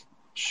 like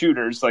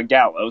shooters like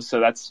Gallo.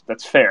 So that's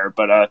fair.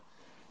 But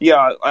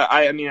Yeah,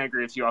 I mean, I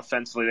agree with you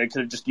offensively. They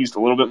could have just used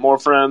a little bit more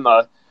for him.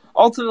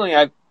 Ultimately,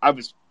 I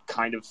was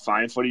kind of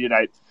fine footed.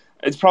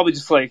 It's probably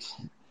just like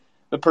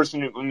the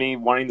person with me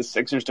wanting the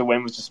Sixers to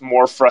win was just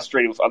more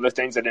frustrated with other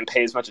things. I didn't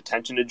pay as much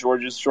attention to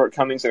George's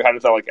shortcomings. So I kind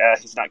of felt like,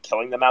 he's not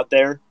killing them out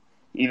there,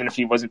 even if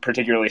he wasn't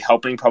particularly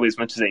helping probably as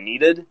much as they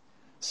needed.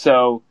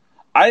 So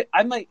I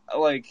might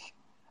like,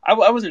 I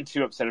wasn't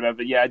too upset about it,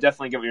 but yeah, I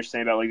definitely get what you're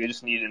saying about like they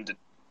just needed him to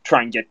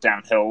try and get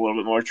downhill a little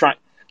bit more,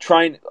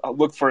 try and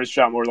look for his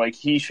shot more. Like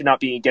he should not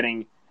be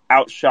getting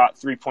outshot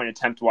 3-point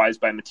attempt wise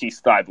by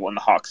Matisse Thybulle in the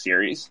Hawks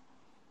series.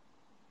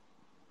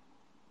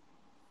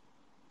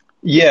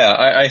 Yeah,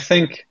 I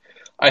think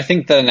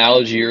that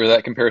analogy or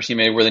that comparison you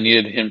made where they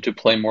needed him to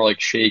play more like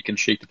Shake and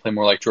Shake to play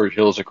more like George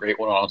Hill is a great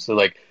one, honestly.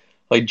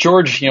 Like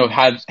George, he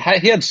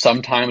had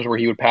some times where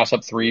he would pass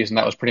up threes and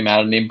that was pretty mad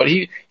at him, but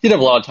he did have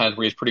a lot of times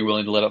where he's pretty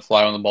willing to let it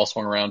fly when the ball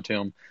swung around to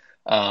him.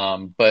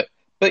 But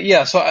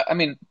yeah, so I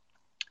mean,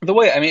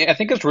 I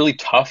think it's really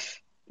tough.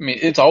 I mean,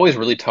 it's always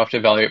really tough to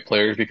evaluate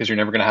players because you're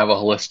never going to have a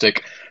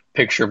holistic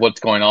picture of what's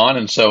going on.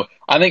 And so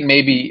I think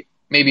maybe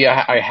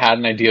I had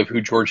an idea of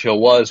who George Hill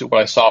was,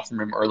 what I saw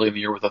from him early in the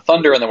year with the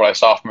Thunder, and then what I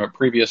saw from him at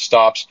previous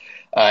stops.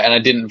 And I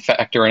didn't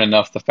factor in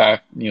enough the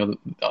fact,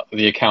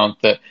 the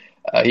account that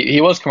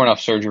he was coming off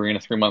surgery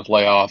and a 3-month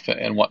layoff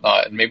and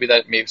whatnot. And maybe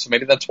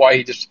that's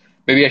why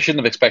maybe I shouldn't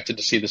have expected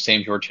to see the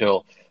same George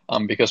Hill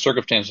because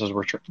circumstances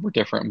were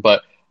different.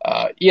 But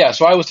yeah,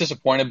 so I was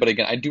disappointed. But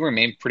again, I do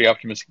remain pretty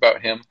optimistic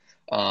about him.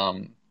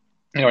 I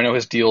know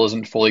his deal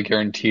isn't fully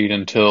guaranteed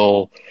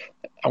until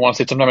I want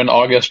to say sometime in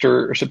August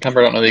or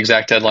September. I don't know the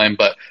exact deadline,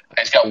 but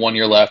he's got 1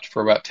 year left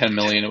for about $10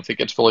 million if it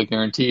gets fully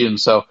guaranteed. And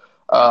so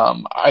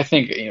I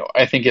think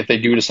if they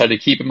do decide to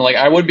keep him, like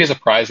I would be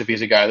surprised if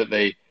he's a guy that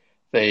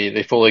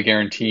they fully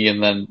guarantee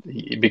and then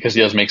because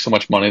he does make so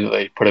much money that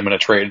they put him in a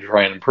trade to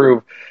try and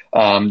improve.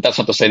 That's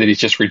not to say that he's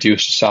just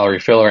reduced to salary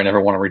filler. I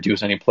never want to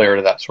reduce any player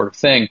to that sort of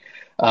thing.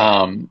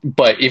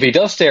 But if he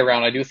does stay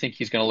around, I do think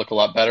he's going to look a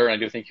lot better, and I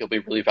do think he'll be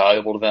really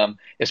valuable to them,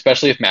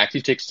 especially if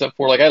Maxey takes a step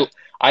forward. Like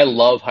I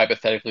love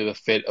hypothetically the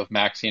fit of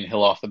Maxey and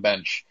Hill off the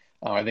bench.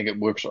 I think it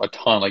works a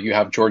ton. Like you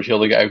have George Hill,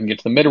 the guy who can get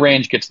to the mid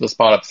range, get to the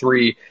spot up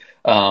three,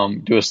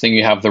 do his thing.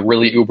 You have the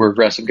really uber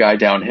aggressive guy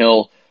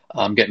downhill,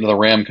 getting to the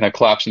rim, kind of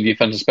collapsing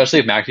defense. Especially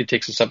if Maxey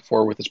takes a step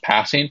forward with his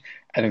passing,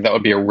 I think that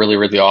would be a really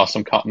really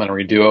awesome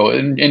complementary duo.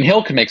 And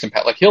Hill can make some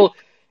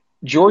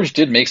George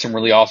did make some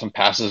really awesome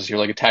passes this year,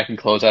 like attacking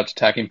closeouts,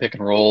 attacking pick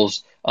and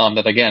rolls,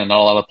 that again, not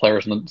a lot of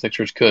players in the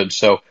Sixers could.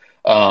 So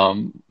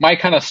my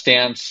kind of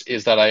stance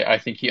is that I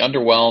think he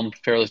underwhelmed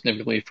fairly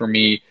significantly for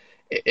me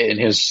in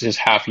his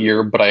half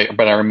year, but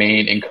I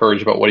remain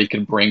encouraged about what he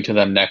can bring to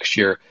them next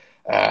year,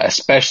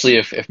 especially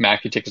if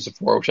Maxey takes us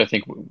forward, which I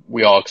think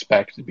we all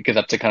expect because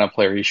that's the kind of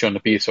player he's shown to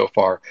be so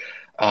far.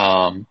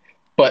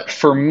 But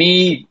for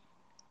me,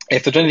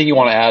 if there's anything you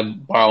want to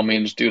add, by all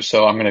means do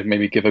so. I'm going to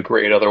maybe give a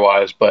grade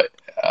otherwise, but is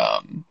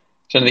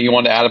there anything you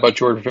want to add about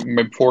George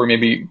before we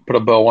maybe put a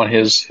bow on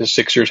his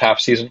Sixers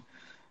half season?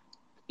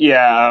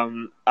 Yeah,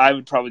 I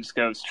would probably just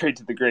go straight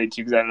to the grade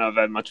too because I don't know if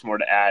I have much more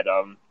to add.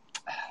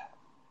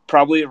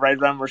 Probably right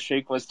around where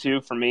Shake was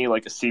too for me,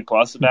 like a C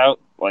plus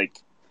about. Like,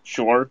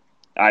 sure,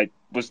 I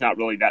was not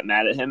really that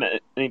mad at him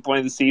at any point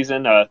of the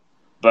season,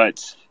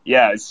 but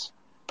yeah, it's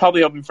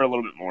probably hoping for a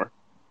little bit more.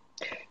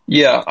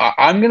 Yeah,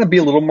 I'm going to be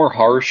a little more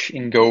harsh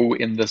and go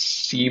in the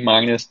C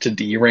minus to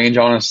D range,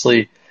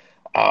 honestly.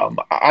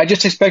 I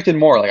just expected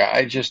more. Like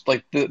I just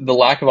like the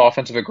lack of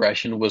offensive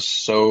aggression was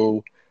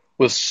so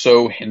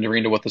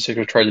hindering to what the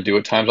Sixers tried to do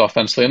at times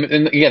offensively.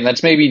 And again,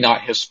 that's maybe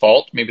not his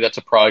fault. Maybe that's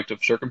a product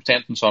of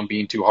circumstance, and so I'm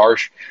being too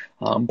harsh.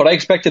 But I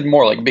expected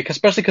more,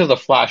 especially because of the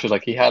flashes.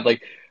 Like he had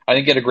I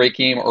think he had a great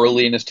game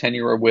early in his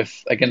tenure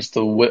against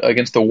the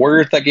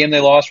Warriors. That game they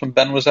lost when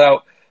Ben was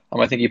out.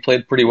 I think he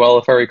played pretty well,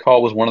 if I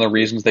recall, was one of the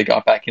reasons they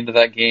got back into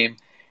that game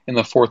in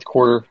the fourth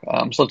quarter.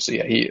 So let's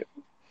see.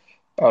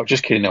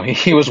 Just kidding. No,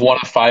 he was 1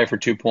 of 5 for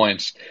 2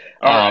 points.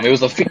 Right. It was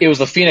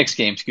the Phoenix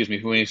game, excuse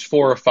me, when he's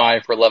 4 or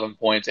 5 for 11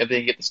 points, and then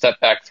he get the step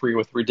back 3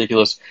 with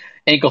ridiculous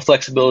ankle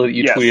flexibility that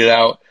you tweeted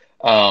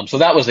out. So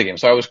that was the game.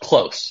 So I was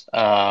close.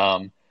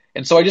 And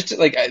so I just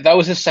that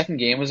was his second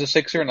game as a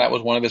Sixer, and that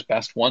was one of his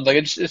best ones. I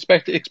just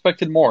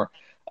expected more.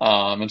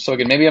 And so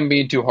again, maybe I'm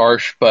being too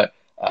harsh, but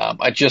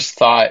I just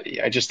thought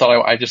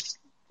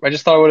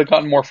I would have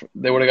gotten more.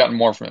 They would have gotten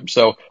more from him.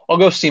 So I'll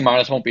go C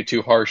minus. Won't be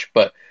too harsh,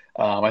 but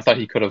I thought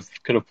he could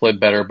have played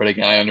better. But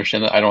again, I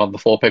understand that I don't have the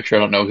full picture. I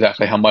don't know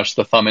exactly how much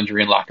the thumb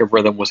injury and lack of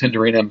rhythm was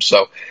hindering him.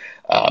 So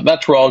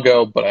that's where I'll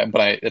go. But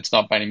it's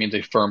not by any means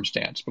a firm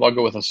stance. But I'll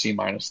go with a C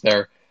minus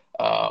there.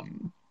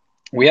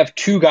 We have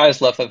 2 guys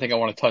left I think I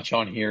want to touch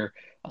on here.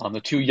 The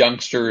 2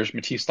 youngsters,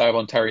 Matisse Thybulle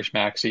and Tyrese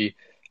Maxey,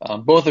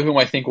 both of whom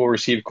I think will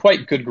receive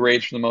quite good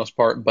grades for the most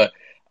part. But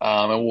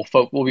and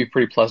we'll be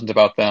pretty pleasant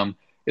about them.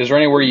 Is there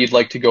anywhere you'd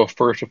like to go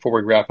first before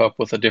we wrap up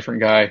with a different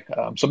guy?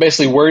 So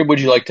basically, where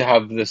would you like to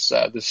have this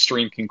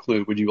stream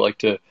conclude? Would you like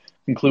to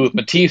conclude with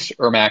Matisse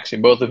or Maxey,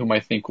 both of whom I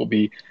think will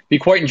be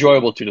quite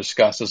enjoyable to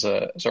discuss as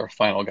our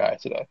final guy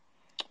today?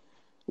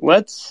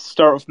 Let's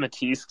start with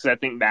Matisse because I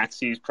think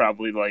Maxey is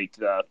probably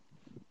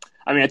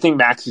I think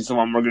Maxey's the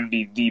one we're going to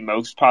be the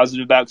most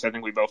positive about because I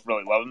think we both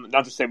really love him.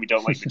 Not to say we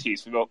don't like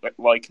Matisse. We both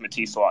like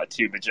Matisse a lot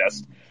too, but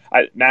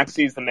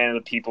Maxey's the man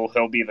of the people.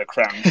 He'll be the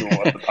crown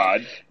jewel of the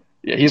pod.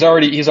 Yeah, he's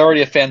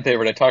already a fan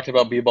favorite. I talked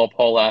about B-Ball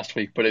Paul last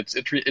week, but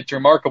it's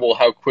remarkable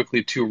how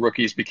quickly two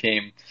rookies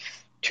became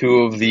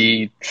two of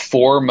the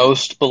four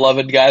most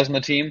beloved guys on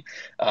the team.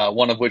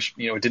 One of which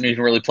didn't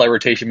even really play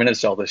rotation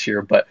minutes all this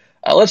year. But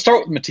let's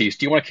start with Matisse.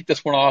 Do you want to kick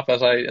this one off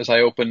as I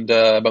opened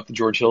about the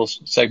George Hill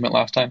segment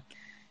last time?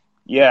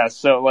 Yeah.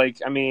 So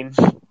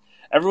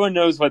everyone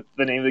knows what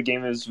the name of the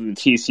game is with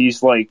Matisse.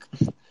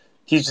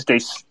 He's just a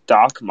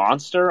stock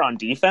monster on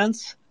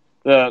defense.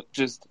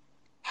 Just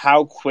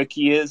how quick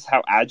he is,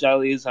 how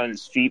agile he is on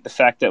his feet, the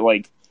fact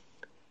that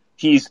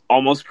he's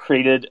almost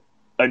created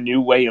a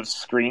new way of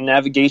screen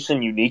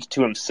navigation unique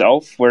to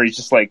himself, where he's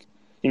just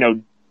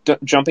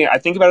jumping. I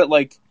think about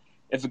it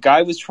if a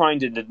guy was trying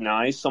to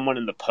deny someone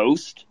in the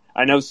post.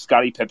 I know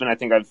Scottie Pippen, I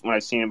think when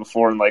I've seen him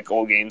before in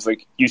old games,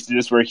 used to do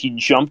this where he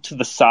jumped to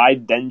the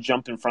side, then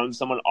jumped in front of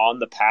someone on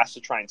the pass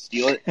to try and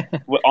steal it.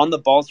 On the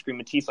ball screen,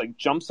 Matisse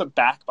jumps up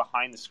back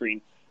behind the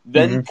screen,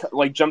 then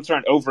jumps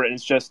around over it, and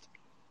it's just,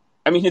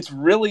 it's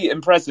really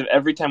impressive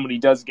every time when he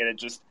does get it,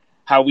 just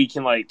how we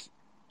can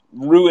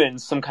ruin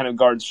some kind of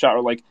guard's shot,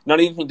 or not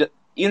even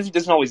if he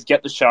doesn't always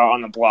get the shot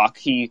on the block,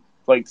 he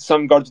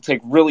some guards will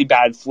take really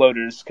bad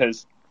floaters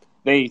because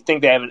they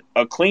think they have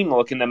a clean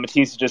look, and then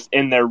Matisse is just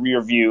in their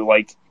rear view,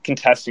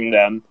 contesting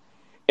them.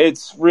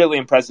 It's really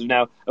impressive.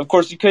 Now, of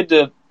course, you could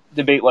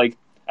debate,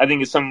 I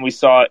think it's something we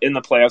saw in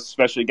the playoffs,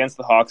 especially against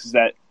the Hawks, is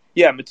that,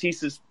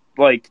 Matisse's,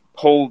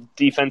 whole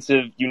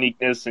defensive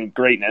uniqueness and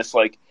greatness,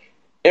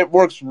 it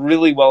works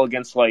really well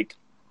against,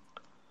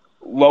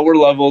 lower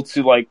level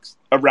to,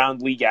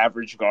 around league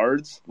average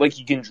guards.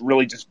 He can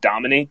really just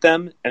dominate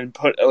them and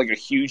put, a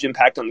huge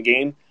impact on the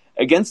game.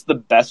 Against the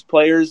best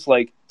players,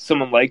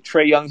 someone like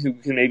Trae Young, who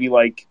can maybe,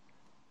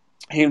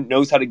 who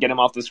knows how to get him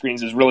off the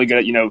screens, is really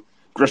good at,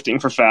 drifting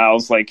for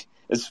fouls.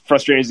 As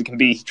frustrating as it can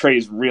be, Trae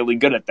is really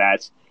good at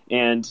that.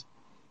 And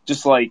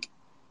just,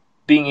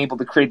 being able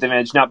to create the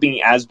advantage, not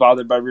being as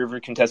bothered by rear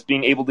contest,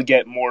 being able to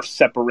get more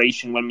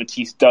separation when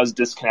Matisse does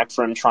disconnect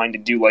from him, trying to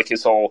do,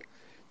 his whole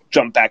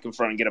jump back in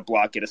front and get a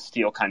block, get a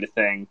steal kind of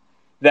thing.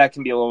 That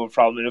can be a little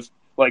problem. And if,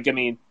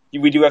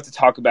 we do have to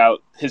talk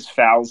about his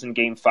fouls in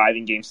Game 5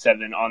 and Game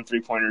 7 on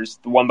three-pointers.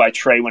 The one by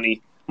Trae when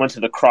he went to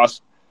the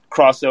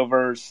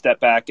crossover, step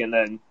back, and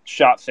then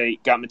shot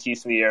fake, got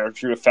Matisse in the air,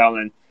 drew a foul,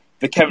 and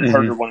the Kevin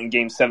Huerter one in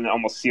Game 7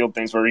 almost sealed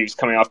things where he was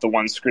coming off the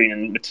one screen,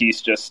 and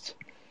Matisse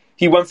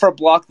he went for a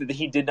block that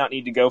he did not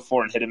need to go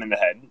for and hit him in the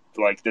head.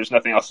 There's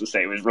nothing else to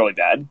say. It was really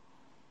bad.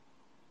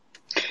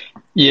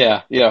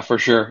 Yeah, for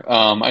sure.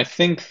 I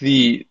think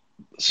the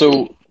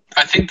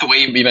way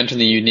you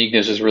mentioned the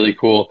uniqueness is really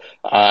cool.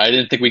 I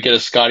didn't think we'd get a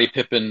Scottie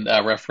Pippen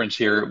reference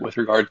here with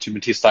regard to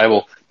Matisse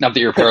Thybulle. Not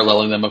that you're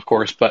paralleling them, of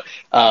course, but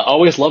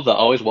always love that.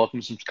 Always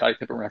welcome some Scottie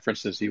Pippen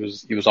references. He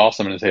was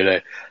awesome in his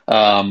heyday.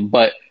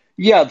 But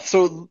yeah,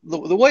 so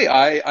the way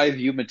I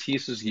view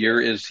Matisse's year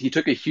is he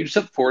took a huge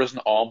step forward as an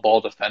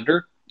all-ball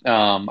defender.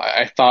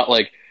 I thought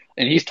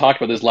and he's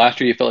talked about this last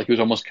year, he felt like he was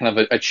almost kind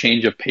of a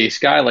change of pace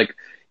guy.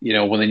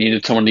 When they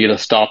needed someone to get a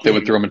stop, they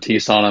would throw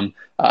Matisse on him.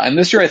 And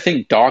this year, I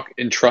think Doc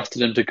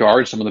entrusted him to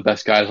guard some of the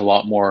best guys a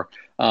lot more.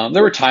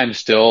 There were times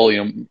still,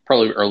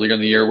 probably earlier in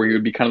the year where he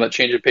would be kind of that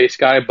change of pace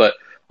guy, but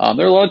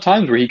there are a lot of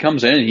times where he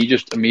comes in and he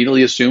just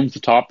immediately assumes the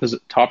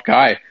top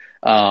guy.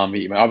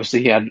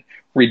 Obviously, he had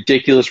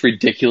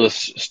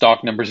ridiculous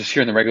stock numbers this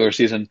year in the regular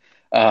season.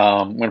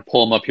 I'm going to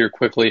pull him up here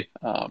quickly.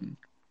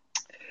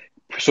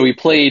 So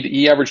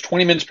he averaged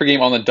 20 minutes per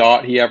game on the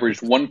dot. He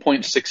averaged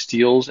 1.6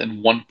 steals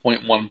and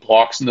 1.1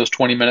 blocks in those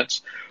 20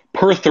 minutes.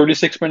 Per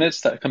 36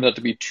 minutes, that comes out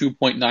to be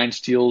 2.9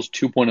 steals,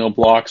 2.0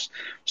 blocks.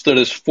 So that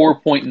is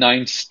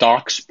 4.9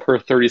 stocks per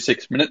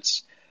 36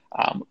 minutes.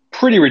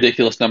 Pretty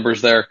ridiculous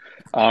numbers there.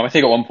 I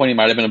think at one point he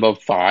might have been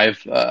above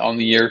 5 on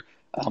the year.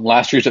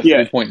 Last year's at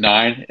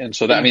 3.9. And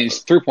so that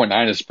means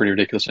 3.9 is pretty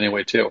ridiculous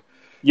anyway, too.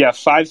 Yeah,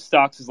 5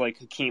 stocks is like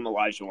Hakeem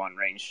Olajuwon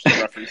range, to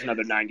reference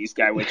another 90s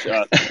guy, which,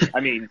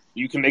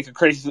 you can make a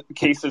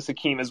case as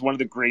Hakeem as one of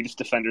the greatest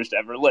defenders to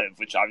ever live,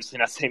 which obviously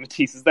not saying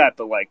Matisse is that,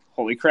 but,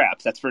 holy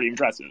crap, that's pretty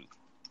impressive.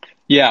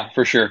 Yeah,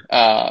 for sure.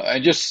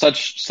 And just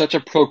such a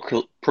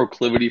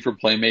proclivity for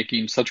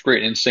playmaking, such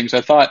great instincts.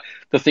 I thought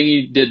the thing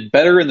he did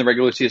better in the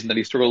regular season that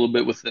he struggled a little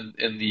bit with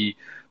in the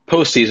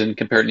postseason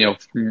compared,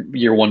 from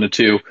year 1 to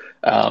 2.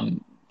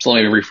 So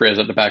let me rephrase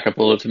that to back up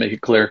a little to make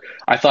it clear.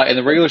 I thought in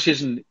the regular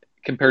season,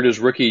 compared to his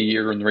rookie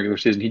year in the regular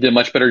season, he did a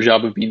much better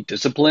job of being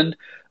disciplined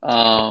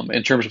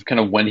in terms of kind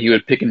of when he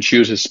would pick and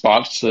choose his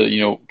spots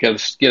to, get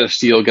a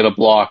steal, get a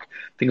block,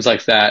 things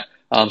like that.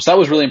 So that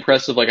was really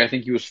impressive. I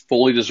think he was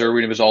fully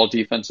deserving of his all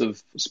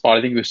defensive spot.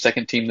 I think he was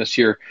second team this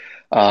year,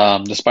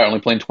 despite only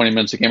playing 20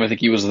 minutes a game. I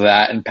think he was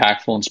that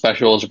impactful and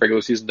special as a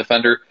regular season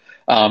defender.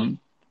 In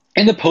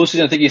the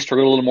postseason, I think he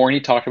struggled a little more, and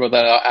he talked about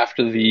that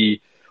after the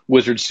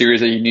Wizards series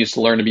that he needs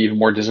to learn to be even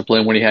more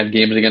disciplined when he had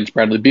games against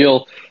Bradley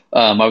Beal.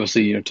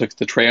 Obviously, took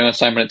the Trae Young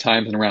assignment at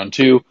times in round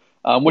two,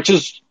 which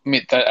is, I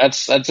mean,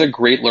 that's a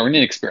great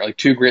learning experience, like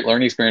two great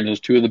learning experiences,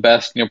 two of the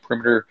best,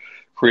 perimeter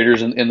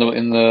creators in the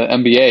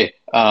NBA.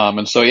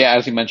 And so, yeah,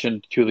 as you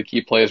mentioned, two of the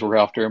key plays were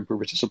after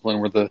improve his discipline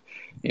were the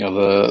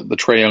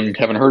Trae Young and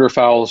Kevin Huerter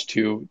fouls,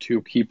 two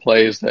key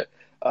plays that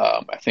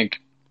I think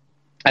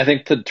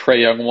the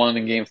Trae Young one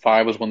in Game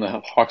 5 was when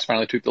the Hawks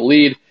finally took the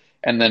lead,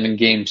 and then in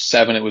Game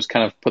 7 it was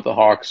kind of put the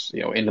Hawks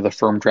into the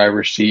firm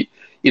driver's seat,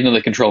 even though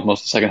they controlled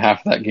most of the second half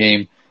of that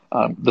game.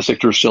 The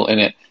Sixers were still in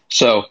it,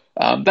 so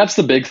that's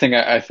the big thing.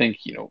 I think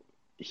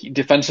he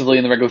defensively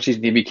in the regular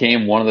season he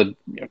became one of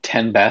the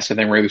 10 best, I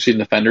think, regular season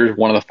defenders,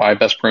 one of the 5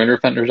 best perimeter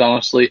defenders,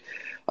 honestly.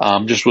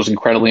 Just was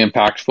incredibly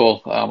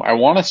impactful. I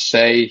want to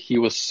say he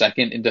was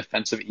second in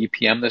defensive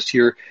EPM this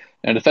year.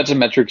 And defensive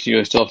metrics,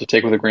 still have to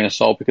take with a grain of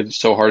salt because it's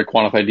so hard to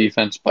quantify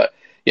defense. But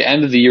yeah,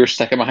 end of the year,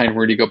 second behind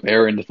Rudy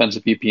Gobert in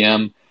defensive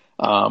EPM.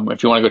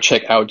 If you want to go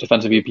check out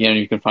defensive EPM,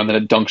 you can find that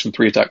at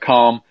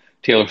dunksandthrees.com.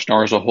 Taylor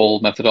Snar's a whole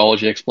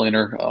methodology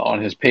explainer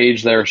on his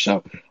page there,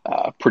 so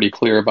pretty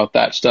clear about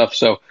that stuff.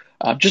 So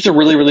just a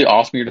really, really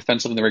awesome year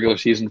defensive in the regular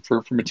season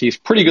for Matisse.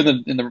 Pretty good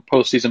in the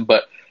postseason,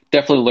 but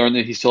definitely learned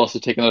that he still has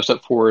to take another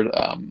step forward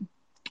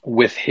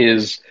with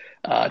his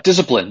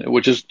discipline,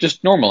 which is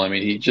just normal. I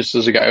mean, he just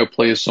is a guy who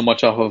plays so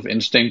much off of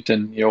instinct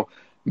and,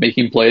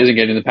 making plays and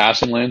getting the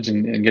passing lanes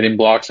and getting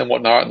blocks and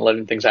whatnot and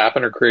letting things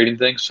happen or creating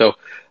things. So,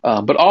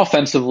 but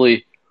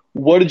offensively,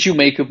 what did you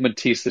make of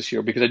Matisse this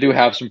year? Because I do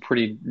have some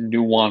pretty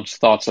nuanced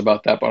thoughts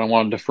about that, but I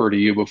want to defer to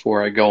you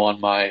before I go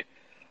on my,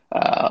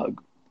 kind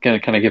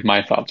of give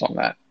my thoughts on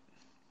that.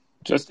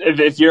 Just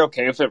if you're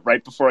okay with it,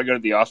 right before I go to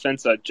the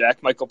offense,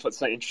 Jack Michael put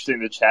something interesting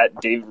in the chat.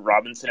 David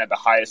Robinson had the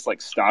highest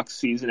stock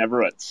season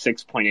ever at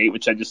 6.8,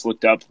 which I just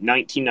looked up.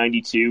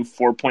 1992,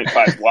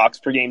 4.5 blocks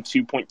per game,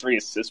 2.3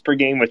 assists per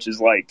game, which is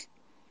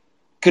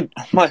good.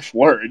 My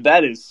word,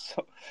 that is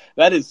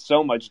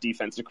so much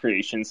defensive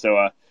creation.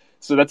 So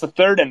that's a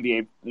third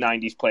NBA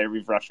 90s player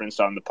we've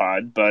referenced on the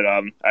pod, but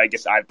I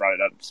guess I brought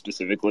it up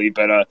specifically.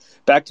 But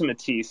back to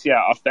Matisse,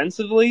 yeah,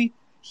 offensively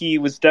he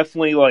was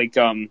definitely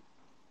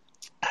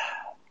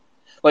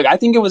I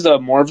think it was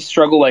more of a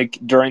struggle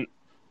during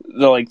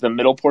the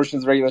middle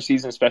portions of the regular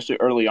season, especially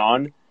early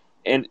on.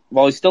 And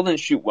while he still didn't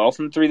shoot well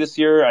from three this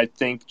year, I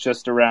think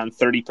just around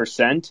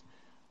 30%.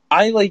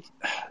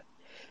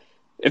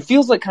 It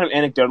feels kind of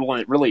anecdotal,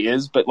 and it really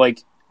is. But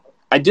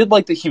I did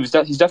that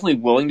he's definitely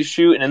willing to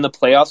shoot, and in the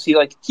playoffs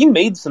he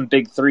made some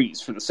big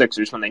threes for the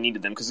Sixers when they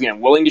needed them. Because again,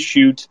 willing to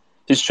shoot,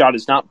 his shot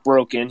is not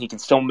broken. He can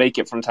still make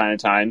it from time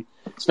to time.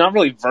 It's not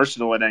really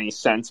versatile in any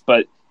sense,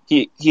 but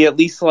he at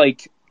least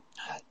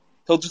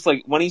he'll just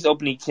when he's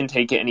open, he can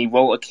take it, and he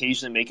will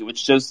occasionally make it,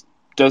 which does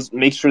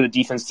make sure the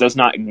defense does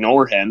not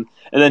ignore him.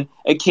 And then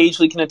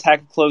occasionally can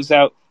attack a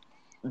closeout,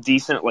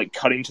 decent,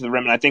 cutting to the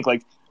rim. And I think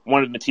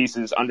one of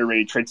Matisse's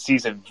underrated traits,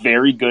 he's a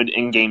very good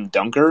in-game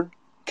dunker,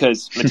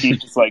 because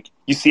Matisse is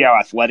you see how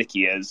athletic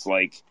he is.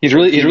 He's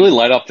really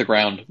light off the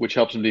ground, which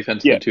helps him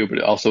defensively too, but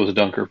also as a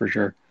dunker for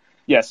sure.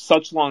 Yeah,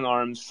 such long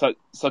arms,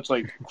 such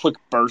quick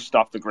burst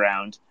off the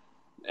ground.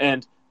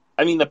 And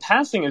I mean, the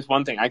passing is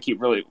one thing I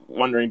keep really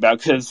wondering about,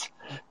 because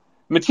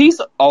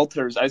Matisse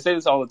alters, I say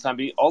this all the time,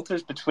 but he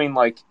alters between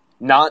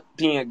not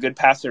being a good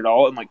passer at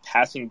all and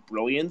passing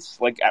brilliance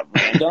at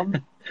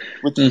random,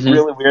 which is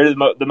really weird.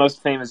 The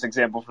most famous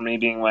example for me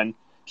being when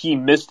he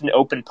missed an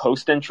open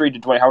post entry to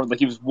Dwight Howard.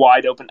 He was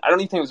wide open. I don't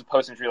even think it was a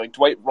post entry.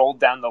 Dwight rolled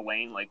down the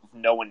lane with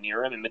no one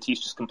near him, and Matisse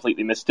just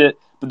completely missed it.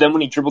 But then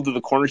when he dribbled to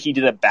the corner, he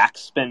did a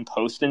backspin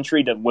post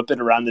entry to whip it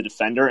around the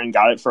defender and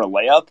got it for a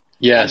layup.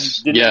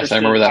 Yes, I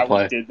remember that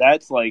play. He did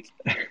that.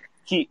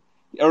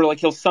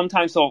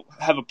 He'll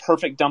have a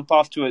perfect dump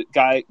off to a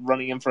guy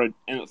running in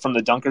from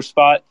the dunker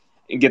spot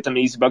and get them an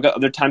easy bucket.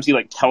 Other times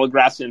he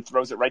telegraphs it and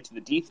throws it right to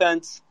the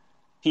defense.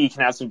 He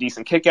can have some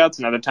decent kickouts,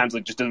 and other times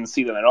just doesn't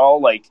see them at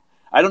all.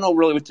 I don't know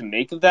really what to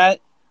make of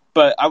that,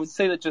 but I would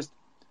say that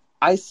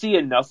I see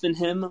enough in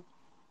him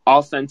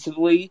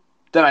offensively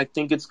that I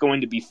think it's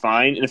going to be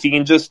fine. And if he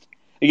can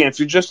if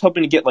you're just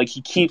hoping to get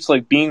he keeps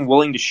being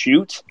willing to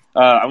shoot,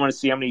 I want to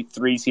see how many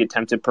threes he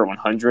attempted per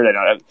 100. I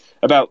know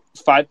about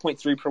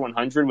 5.3 per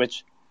 100,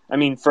 which I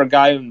mean for a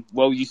guy in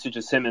low usage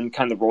as him and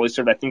kind of the role he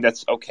served, I think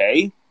that's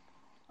okay.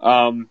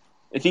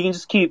 If he can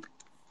just keep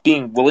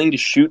being willing to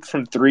shoot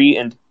from three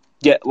and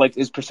get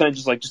his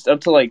percentages just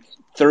up to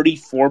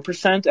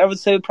 34%, I would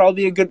say would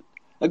probably be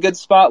a good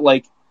spot.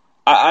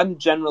 I'm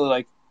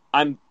generally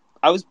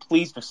I was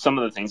pleased with some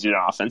of the things he did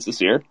on offense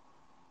this year.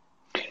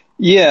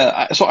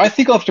 Yeah, so I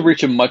think I'll have to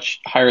reach a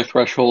much higher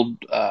threshold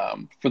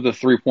for the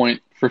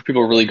 3-point for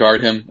people to really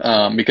guard him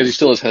because he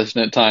still is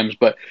hesitant at times.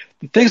 But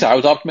the things I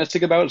was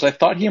optimistic about is I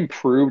thought he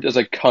improved as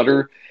a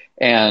cutter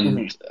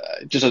and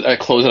just a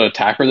closeout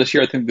attacker this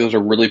year. I think those are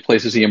really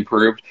places he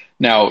improved.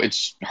 Now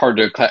it's hard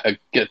to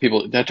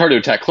it's hard to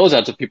attack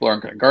closeouts if people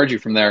aren't going to guard you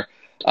from there.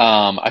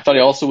 I thought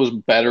he also was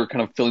better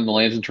kind of filling the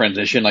lanes in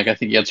transition. I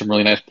think he had some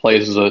really nice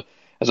plays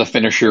as a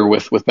finisher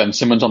with Ben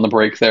Simmons on the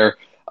break there.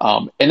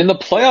 And in the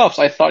playoffs,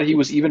 I thought he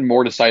was even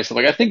more decisive.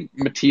 Like I think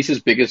Matisse's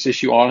biggest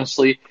issue,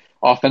 honestly,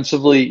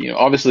 offensively,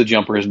 obviously the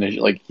jumper is an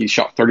issue. Like he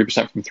shot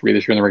 30% from three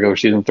this year in the regular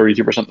season,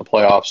 32% in the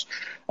playoffs.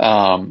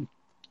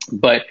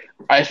 But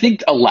I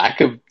think a lack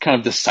of kind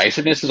of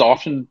decisiveness has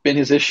often been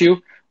his issue,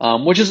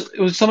 which is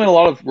it was something a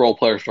lot of role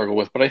players struggle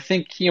with. But I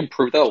think he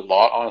improved that a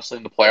lot, honestly,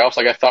 in the playoffs.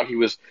 Like I thought he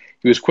was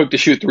quick to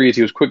shoot threes,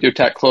 he was quick to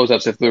attack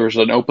closeouts. If there was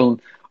an open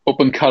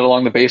cut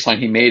along the baseline,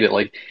 he made it.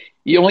 Like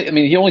he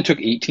only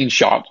took 18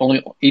 shots,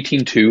 only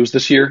 18 twos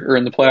this year or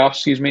in the playoffs,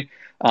 excuse me.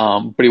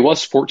 But he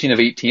was 14 of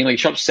 18. Like he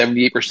shot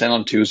 78%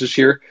 on twos this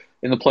year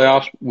in the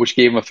playoffs, which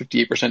gave him a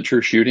 58%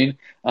 true shooting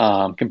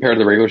compared to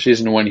the regular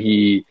season when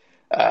he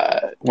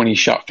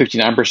shot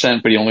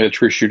 59%, but he only had a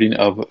true shooting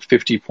of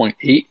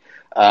 50.8.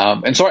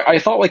 And so I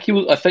thought like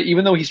I thought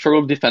even though he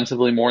struggled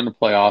defensively more in the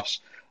playoffs,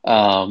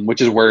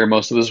 which is where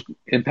most of his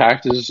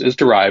impact is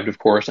derived, of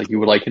course, like you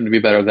would like him to be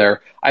better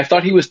there. I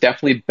thought he was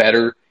definitely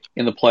better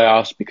in the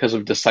playoffs because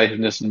of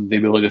decisiveness and the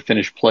ability to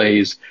finish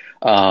plays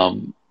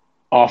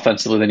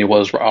offensively than he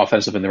was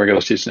offensive in the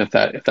regular season, if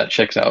that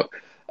checks out.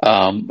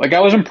 Like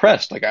I was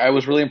impressed. Like I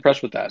was really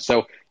impressed with that.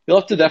 So he'll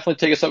have to definitely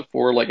take a step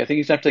forward. Like I think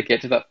he's going to have to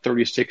get to that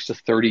 36 to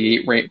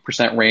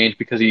 38% range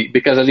because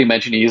as he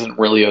mentioned, he isn't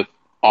really a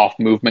off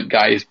movement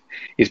guy.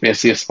 He's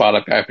basically a spot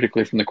up guy,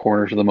 particularly from the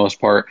corners for the most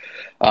part.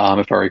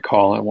 If I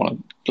recall, I want to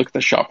look at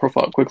the shot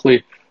profile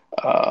quickly.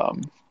 I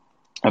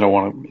don't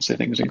want to say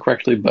things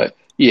incorrectly, but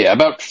yeah,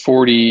 about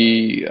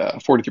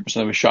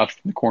 43% of his shots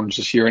from the corners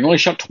this year, and only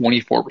shot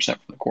 24% from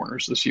the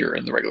corners this year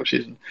in the regular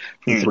season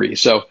from three.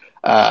 So,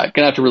 gonna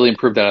have to really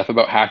improve that. If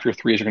about half your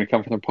threes are going to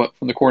come from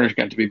the corners, you're going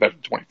to have to be better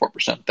than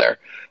 24% there,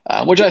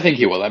 which I think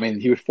he will. I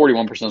mean, he was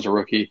 41% as a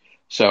rookie,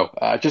 so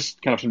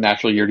just kind of some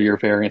natural year-to-year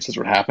variance is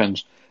what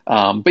happens.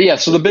 But yeah,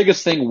 so the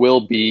biggest thing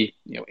will be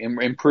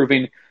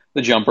improving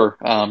the jumper,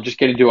 just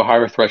getting to a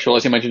higher threshold.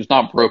 As you mentioned, it's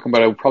not broken,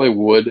 but I probably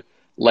would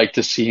like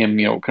to see him,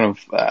 kind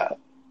of.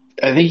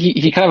 I think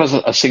he kind of has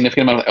a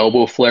significant amount of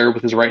elbow flare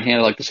with his right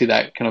hand. I'd like to see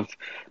that kind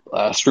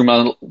of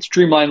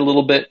streamlined a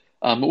little bit.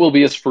 It will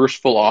be his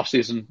first full off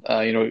season.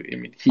 I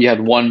mean, he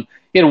had one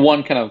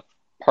kind of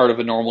part of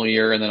a normal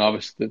year, and then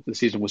obviously the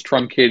season was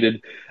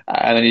truncated,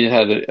 and then he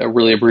had a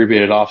really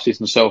abbreviated off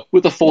season. So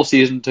with a full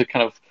season to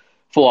kind of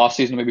full off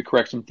season, maybe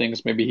correct some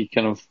things, maybe he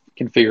kind of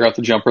can figure out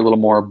the jumper a little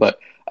more. But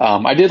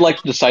I did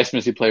like the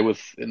decisiveness he played with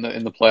in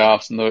the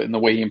playoffs and in the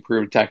way he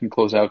improved attacking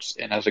closeouts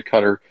and as a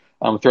cutter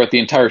throughout the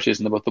entire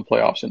season, both the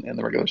playoffs and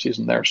the regular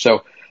season there.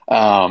 So,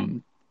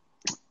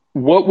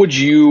 what would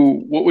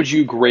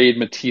you grade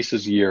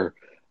Matisse's year?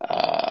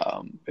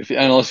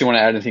 Unless you want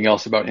to add anything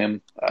else about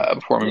him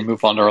before we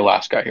move on to our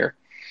last guy here.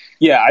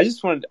 Yeah, I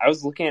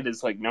was looking at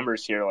his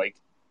numbers here.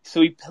 So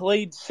he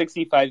played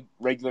 65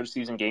 regular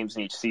season games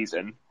in each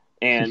season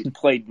and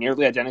played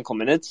nearly identical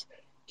minutes.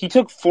 He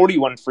took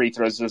 41 free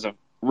throws as a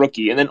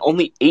rookie and then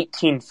only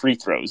 18 free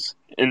throws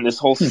in this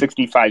whole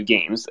 65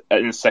 games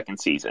in the second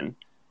season.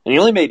 And he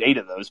only made 8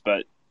 of those,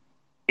 but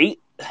 8,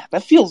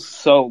 that feels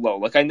so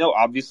low. I know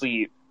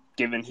obviously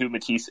given who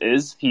Matisse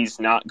is, he's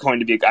not going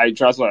to be a guy who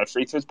draws a lot of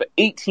free throws, but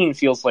 18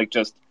 feels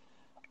just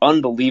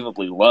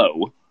unbelievably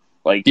low.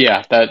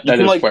 Yeah, that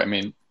is what I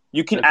mean.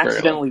 You can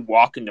accidentally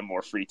walk into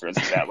more free throws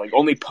than that.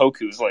 Only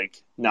Poku's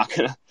not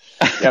gonna.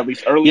 Yeah, at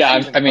least early. Yeah,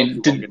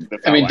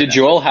 did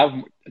Joel have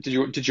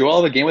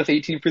a game with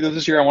 18 free throws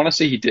this year? I want to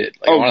say he did.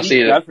 I want to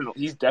say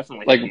he's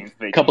definitely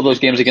a couple of those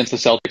games against the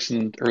Celtics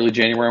in early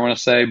January. I want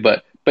to say,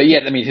 but yeah,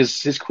 I mean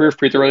his career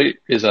free throw rate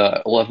is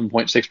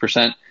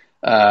 11.6%.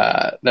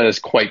 That is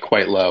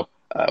quite low,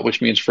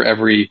 which means for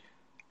every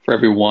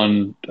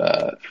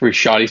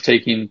shot he's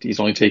taking, he's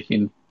only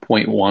taking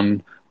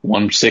 0.116%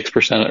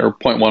 or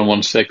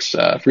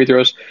 0.116 free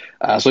throws.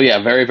 So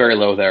yeah, very, very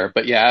low there.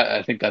 But yeah,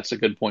 I think that's a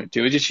good point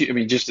too.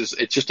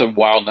 It's just a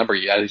wild number.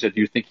 As you said,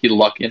 you think he'd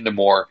luck into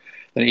more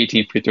than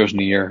 18 free throws in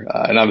a year.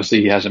 And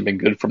obviously he hasn't been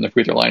good from the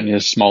free throw line in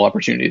his small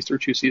opportunities through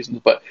 2 seasons.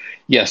 But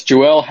yes,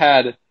 Joel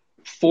had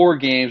 4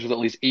 games with at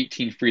least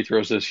 18 free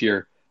throws this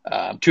year.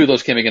 2 of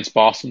those came against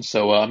Boston.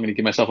 So I'm going to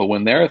give myself a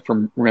win there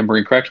from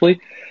remembering correctly.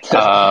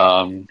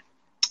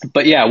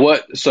 But yeah,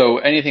 so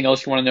anything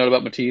else you want to note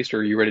about Matisse, or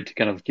are you ready to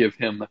kind of give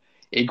him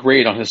a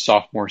grade on his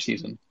sophomore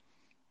season?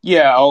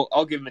 Yeah,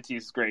 I'll give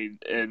Matisse a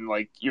grade. And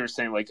you were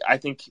saying, I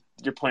think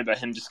your point about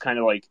him just kind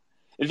of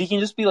if he can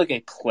just be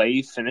a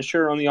play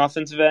finisher on the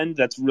offensive end,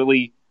 that's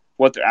really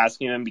what they're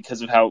asking him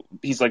because of how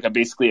he's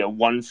basically a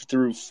 1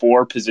 through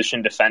 4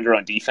 position defender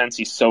on defense.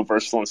 He's so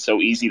versatile and so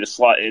easy to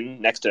slot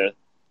in next to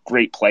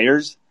great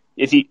players.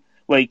 If he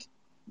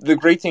the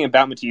great thing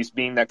about Matisse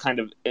being that kind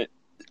of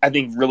I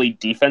think really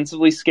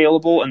defensively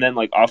scalable, and then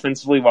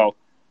offensively, well,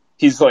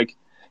 I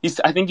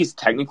think he's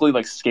technically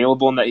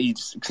scalable in that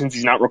since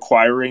he's not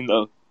requiring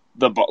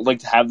the ball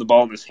to have the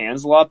ball in his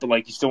hands a lot,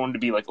 but you still want him to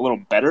be a little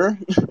better.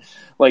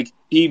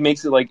 He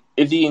makes it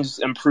if he can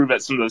just improve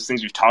at some of those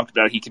things we've talked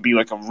about, he could be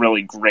a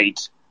really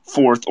great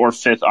 4th or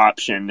 5th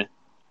option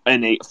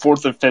and a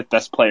 4th or 5th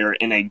best player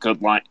in a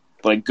good line,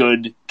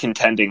 good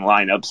contending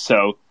lineup.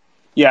 So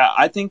yeah,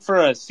 I think for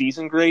a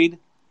season grade,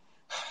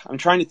 I'm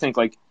trying to think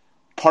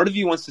part of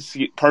me wants to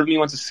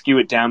skew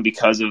it down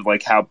because of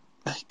like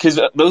because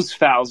those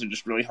fouls are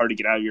just really hard to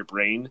get out of your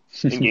brain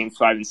in games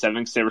 5 and 7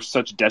 because they were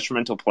such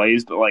detrimental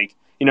plays. But like,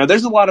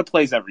 there's a lot of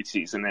plays every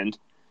season, and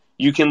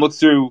you can look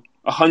through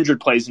 100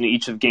 plays in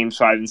each of games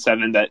 5 and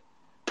 7 that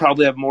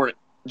probably have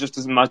just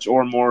as much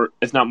or more,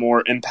 if not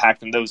more, impact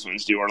than those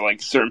ones do, or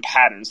like certain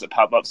patterns that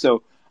pop up.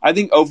 So I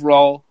think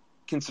overall,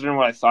 considering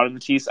what I thought of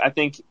Matisse, I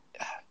think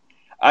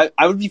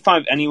I would be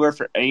fine anywhere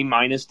for A-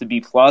 to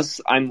B+.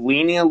 I'm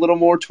leaning a little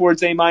more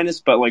towards A-,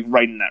 but like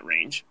right in that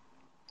range.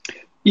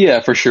 Yeah,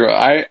 for sure.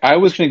 I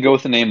was going to go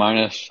with an A-.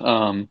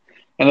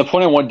 And the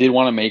point I did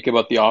want to make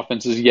about the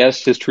offense is,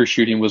 yes, his true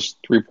shooting was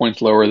 3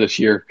 points lower this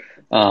year.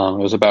 It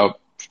was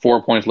about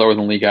 4 points lower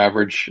than league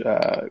average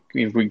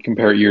if we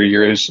compare it year to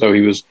year. So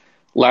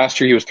last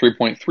year he was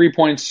 3.3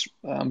 points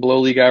below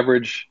league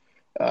average.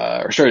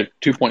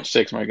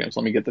 2.6. My goodness,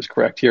 let me get this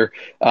correct here.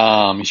 He had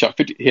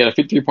a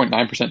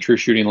 53.9% true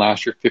shooting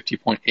last year,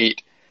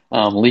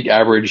 50.8. League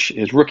average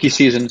his rookie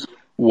season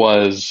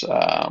was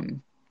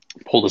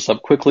pull this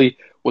up quickly,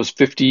 was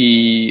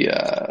 50.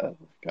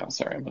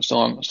 Sorry, I'm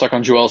still stuck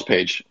on Joel's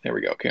page. There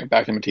we go. Okay,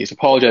 back to Matisse.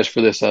 Apologize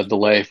for this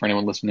delay for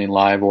anyone listening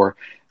live or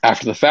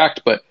after the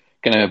fact, but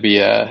going to be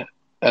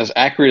as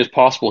accurate as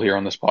possible here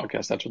on this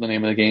podcast. That's what the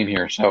name of the game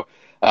here. So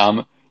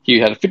he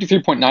had a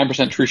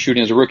 53.9% true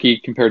shooting as a rookie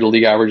compared to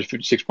league average of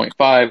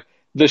 56.5.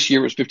 This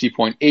year it was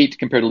 50.8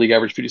 compared to league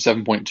average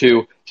 57.2. So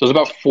it was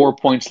about 4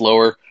 points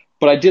lower.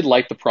 But I did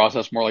like the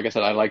process more. Like I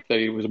said, I liked that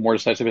he was more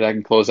decisive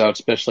attacking closeout,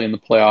 especially in the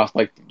playoffs,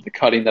 like the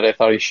cutting that I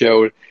thought he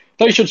showed. I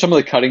thought he showed some of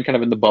the cutting kind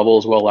of in the bubble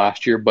as well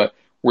last year, but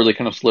really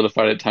kind of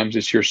solidified at times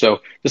this year.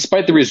 So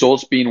despite the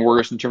results being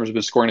worse in terms of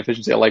his scoring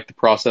efficiency, I like the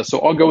process. So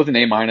I'll go with an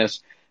A-.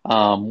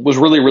 Was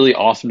really, really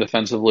awesome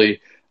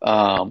defensively.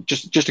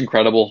 Just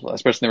incredible,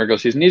 especially in the regular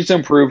season. Needs to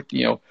improve.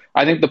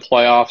 I think the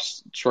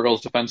playoffs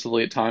struggles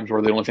defensively at times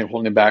where the only thing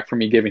holding him back from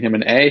me giving him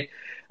an A.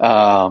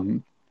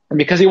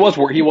 Because he was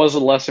a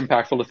less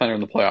impactful defender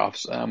in the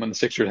playoffs. And the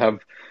Sixers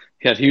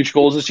had huge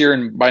goals this year,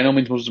 and by no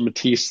means was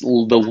Matisse the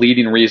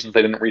leading reason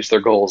they didn't reach their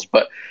goals.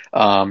 But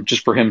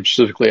just for him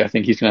specifically, I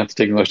think he's going to have to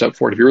take another step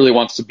forward if he really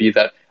wants to be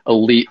that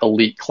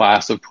elite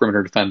class of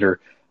perimeter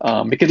defender.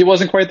 Because he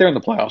wasn't quite there in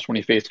the playoffs when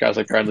he faced guys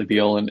like Bradley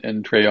Beal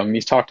and Trae Young. And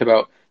he's talked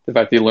about the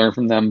fact that he learned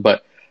from them,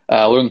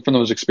 learned from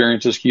those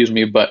experiences,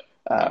 but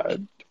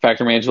the fact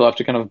remains he'll have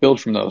to kind of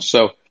build from those.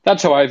 So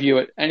that's how I view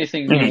it.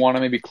 Anything you want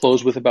to maybe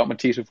close with about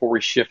Matisse before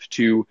we shift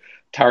to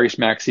Tyrese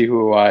Maxey,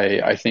 who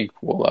I think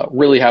will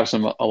really have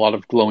a lot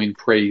of glowing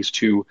praise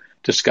to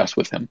discuss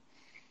with him.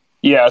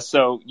 Yeah,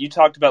 so you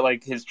talked about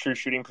like his true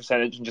shooting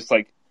percentage and just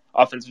like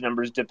offensive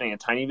numbers dipping a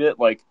tiny bit.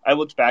 Like I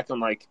looked back on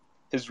like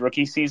his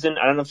rookie season.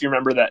 I don't know if you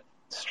remember that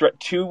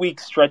 2-week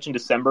stretch in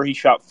December. He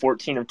shot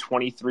 14 of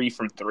 23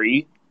 from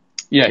 3.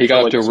 Yeah, he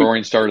got off to a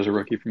roaring start as a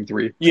rookie from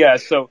 3. Yeah,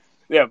 so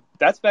yeah,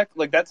 that's back.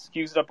 Like that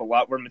skews it up a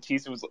lot. Where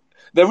Matisse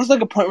there was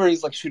like a point where he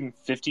was like shooting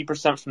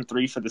 50% from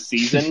 3 for the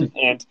season,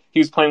 and he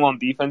was playing well on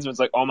defense. And it was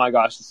like, oh my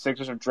gosh, the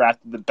Sixers have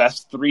drafted the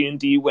best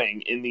 3-and-D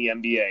wing in the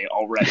NBA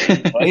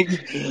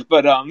already.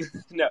 But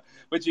no,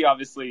 which he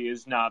obviously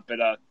is not. But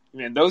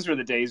man, those were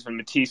the days when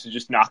Matisse was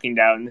just knocking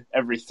down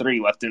every 3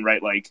 left and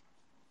right. Like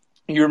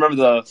you remember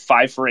the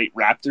 5-for-8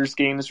 Raptors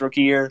game his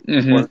rookie year?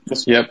 Yep.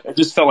 It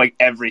just felt like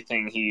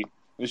everything he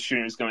was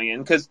shooting was going in,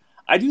 because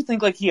I do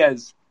think like he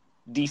has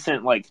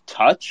decent like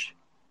touch,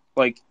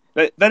 like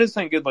that is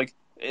something good. Like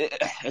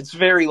it's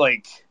very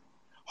like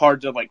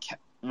hard to like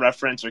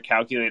reference or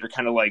calculate or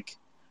kind of like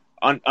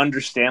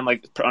understand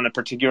like on a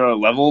particular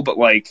level, but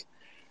like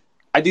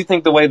I do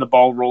think the way the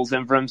ball rolls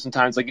in for him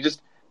sometimes, like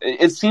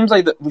it seems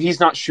like he's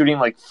not shooting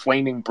like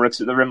flaming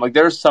bricks at the rim. Like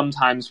there are some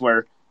times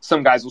where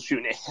some guys will shoot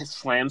and it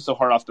slams so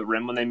hard off the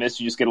rim when they miss,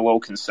 you just get a little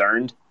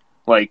concerned,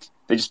 like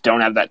they just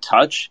don't have that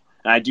touch.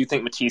 And I do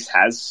think Matisse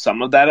has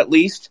some of that at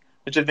least,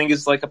 which I think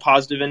is like a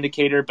positive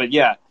indicator. But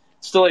yeah,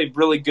 still a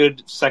really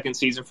good second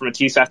season for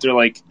Matisse after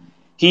like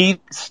he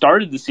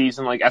started the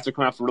season like after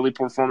coming off a really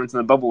poor performance in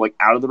the bubble, like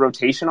out of the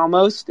rotation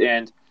almost,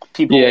 and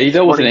people he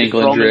dealt with an ankle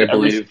injury, I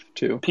believe,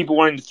 too. People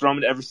wanting to throw him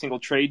into every single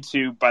trade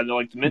too by the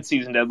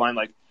midseason deadline,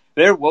 like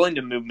they're willing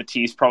to move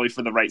Matisse probably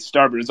for the right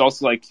star, but it's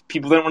also like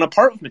people didn't want to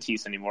part with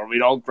Matisse anymore.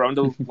 We'd all grown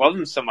to love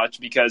him so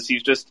much because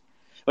he's just,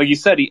 like you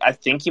said, I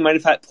think he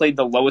might have played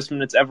the lowest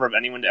minutes ever of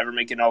anyone to ever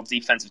make an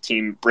all-defensive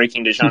team,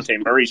 breaking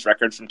DeJounte Murray's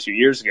record from 2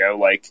 years ago.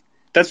 Like,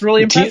 that's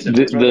really impressive.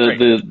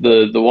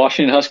 The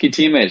Washington Husky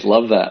teammates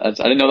love that. I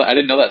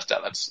didn't know that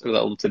stat. That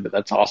little tidbit.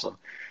 That's awesome.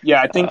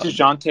 Yeah, I think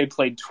DeJounte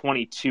played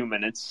 22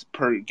 minutes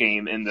per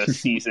game in the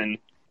season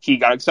he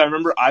got. Because I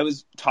remember I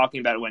was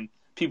talking about it when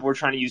people were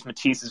trying to use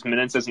Matisse's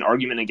minutes as an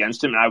argument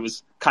against him, and I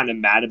was kind of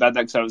mad about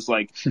that because I was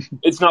like,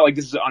 it's not like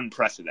this is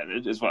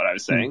unprecedented, is what I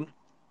was saying.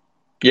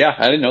 Yeah,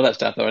 I didn't know that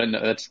stat though. I didn't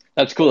know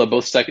that's cool.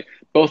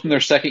 Both in their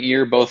second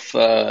year,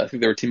 I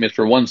think they were teammates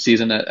for one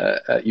season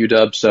at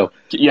UW. So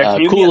yeah,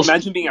 can you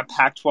imagine being a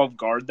Pac-12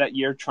 guard that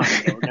year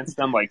trying to go against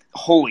them? Like,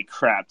 holy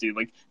crap, dude!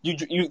 Like,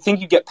 you think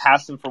you get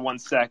past them for 1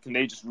 sec, and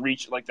they just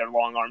reach like their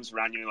long arms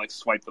around you and like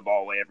swipe the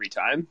ball away every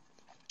time.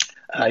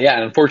 Yeah,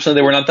 and unfortunately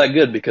they were not that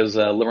good because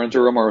Lorenzo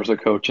Romar was their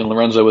coach, and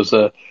Lorenzo was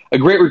a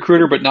great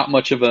recruiter, but not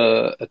much of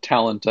a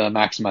talent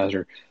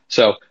maximizer.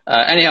 So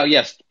anyhow,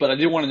 yes, but I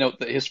do want to note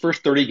that his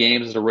first 30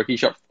 games as a rookie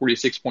shot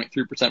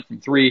 46.3%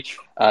 from three.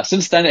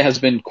 Since then, it has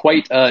been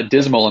quite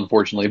dismal,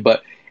 unfortunately.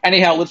 But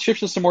anyhow, let's shift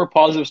to some more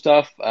positive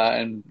stuff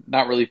and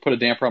not really put a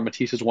damper on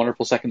Matisse's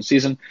wonderful second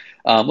season.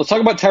 Let's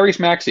talk about Tyrese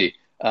Maxey.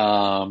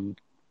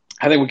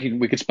 I think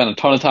we could spend a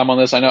ton of time on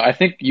this. I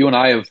think you and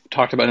I have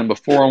talked about him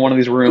before in one of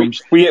these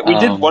rooms. We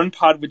did one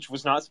pod which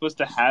was not supposed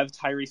to have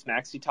Tyrese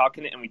Maxey talk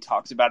in it, and we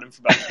talked about him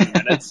for about 2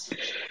 minutes.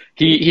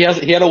 He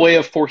had a way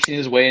of forcing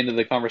his way into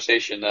the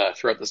conversation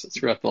throughout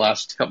the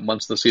last couple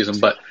months of the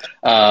season. But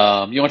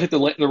you want to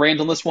take the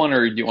reins on this one,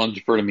 or do you want to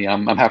defer to me?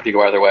 I'm happy to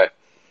go either way.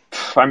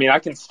 I mean, I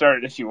can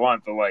start if you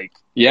want, but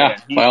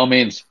by all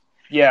means.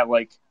 Yeah,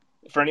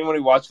 for anyone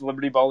who watched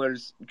Liberty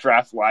Ballers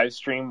draft live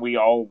stream, we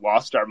all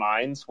lost our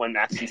minds when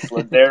Maxey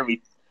slid there.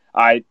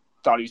 I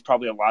thought he was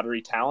probably a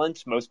lottery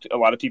talent. A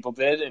lot of people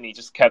did, and he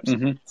just kept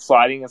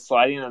sliding and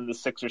sliding, and the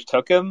Sixers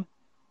took him.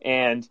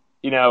 And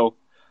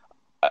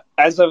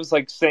as I was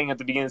saying at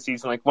the beginning of the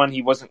season, when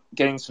he wasn't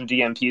getting some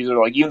DMPs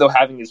or even though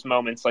having his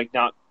moments,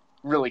 not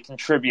really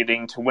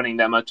contributing to winning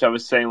that much, I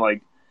was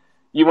saying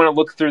you want to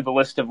look through the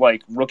list of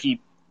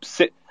rookie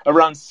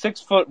around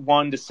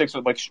 6'1" to 6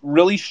 foot,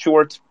 really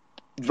short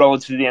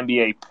relative to the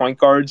NBA point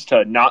guards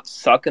to not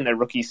suck in their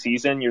rookie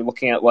season. You're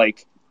looking at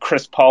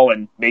Chris Paul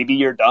and maybe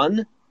you're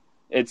done.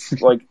 It's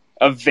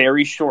a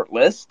very short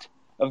list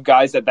of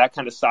guys at that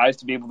kind of size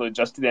to be able to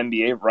adjust to the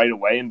NBA right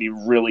away and be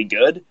really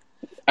good.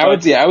 I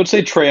would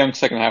say Trae Young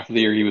second half of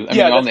the year he was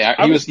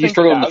he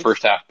struggled in the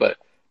first half, but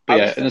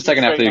in the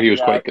second half of the year he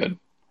was quite good.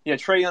 Yeah,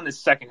 Trae Young, his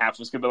second half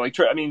was good, but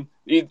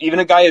even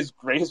a guy as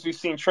great as we've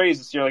seen Trae's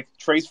this year,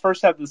 Trae's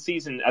first half of the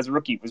season as a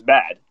rookie was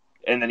bad,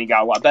 and then he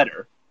got a lot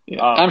better.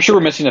 Yeah. I'm sure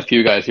we're missing a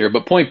few guys here,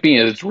 but point being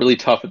is it's really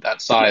tough at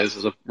that size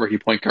as a rookie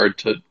point guard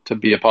to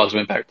be a positive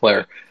impact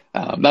player.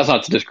 That's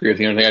not to disagree with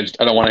you or anything.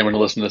 I don't want anyone to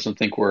listen to this and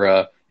think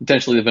we're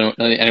intentionally leaving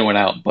anyone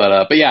out.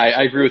 But yeah,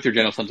 I agree with your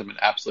general sentiment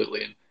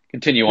absolutely, and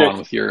continue on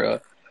with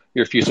your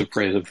effusive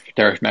praise of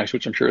Tyrese Maxey,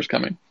 which I'm sure is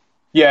coming.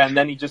 Yeah, and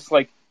then he just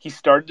he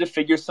started to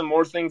figure some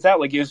more things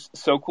out. It was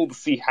so cool to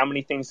see how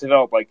many things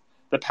develop.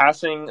 The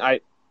passing,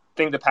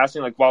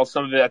 while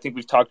some of it I think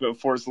we've talked about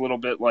before is a little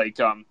bit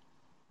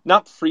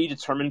not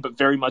predetermined, but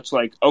very much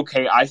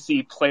okay, I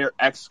see player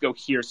X go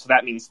here, so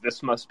that means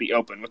this must be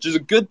open, which is a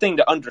good thing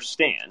to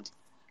understand.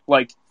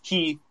 When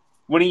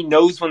he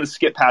knows when the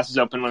skip pass is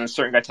open, when a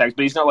certain guy tags,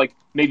 but he's not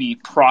maybe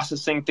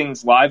processing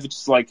things live, which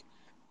is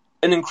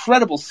an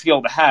incredible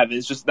skill to have.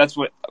 It's just that's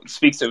what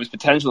speaks to his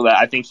potential. That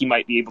I think he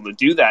might be able to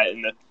do that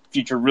in the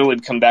future, really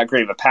become that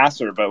great of a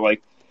passer. But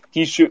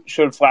he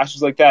showed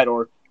flashes like that,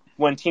 or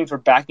when teams were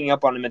backing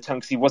up on him at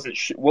times because he wasn't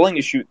willing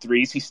to shoot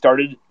threes, he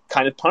started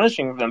kind of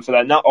punishing them for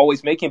that, not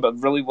always making it,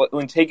 but really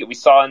willing to take it. We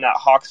saw in that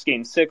Hawks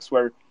game 6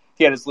 where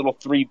he had his little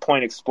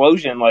 3-point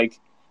explosion.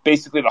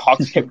 Basically the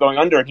Hawks kept going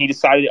under, and he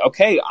decided,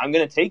 okay, I'm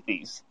going to take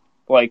these.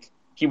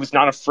 He was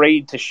not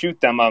afraid to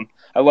shoot them.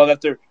 I love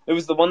it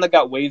was the one that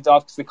got waved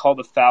off because they called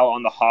a foul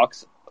on the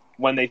Hawks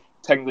when they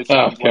technically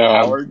fouled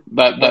Howard.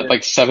 That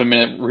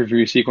 7-minute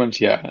review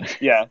sequence, yeah.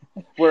 Yeah,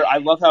 where I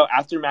love how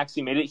after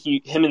Maxey made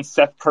it, him and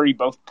Seth Curry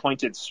both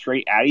pointed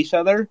straight at each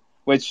other,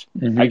 which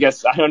I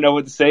guess I don't know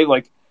what to say.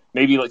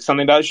 Maybe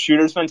something about a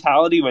shooter's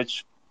mentality,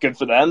 which good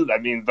for them. I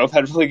mean, both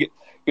had really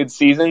good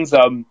seasons.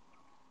 And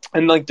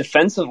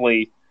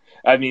defensively,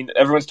 I mean,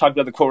 everyone's talked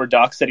about the quote where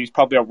Doc said he was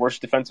probably our worst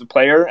defensive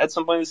player at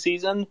some point in the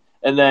season.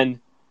 And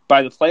then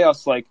by the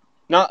playoffs,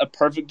 not a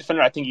perfect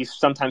defender. I think he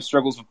sometimes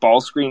struggles with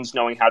ball screens,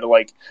 knowing how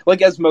to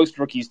as most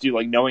rookies do,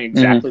 knowing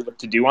exactly what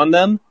to do on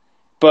them.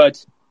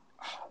 But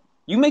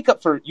you make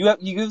up for you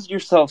give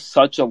yourself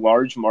such a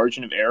large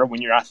margin of error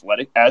when you're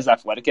athletic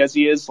as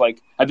he is.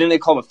 I think they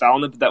call the foul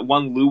on it, but that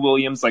one Lou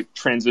Williams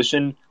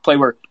transition play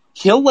where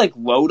he'll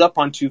load up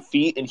on 2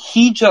 feet and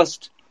he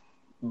just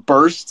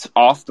bursts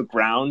off the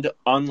ground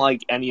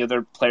unlike any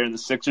other player in the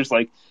Sixers.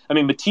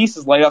 Matisse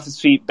is light off his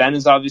feet. Ben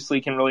is obviously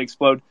can really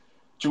explode.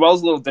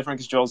 Joel's a little different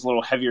because Joel's a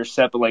little heavier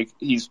set, but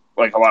he's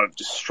a lot of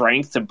just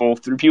strength to bowl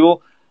through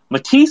people.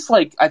 Matisse,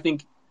 I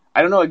think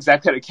I don't know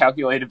exactly how to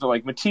calculate it,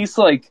 but Matisse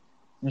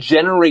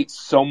generates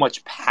so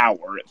much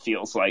power. It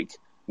feels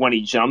when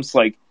he jumps,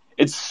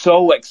 it's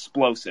so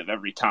explosive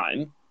every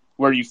time.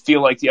 Where you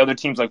feel the other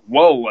team's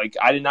whoa,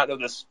 I did not know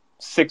this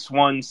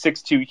 6'1",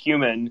 6'2"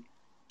 human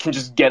can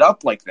just get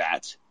up like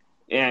that,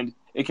 and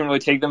it can really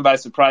take them by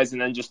surprise. And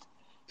then just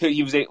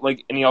he was and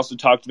he also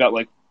talked about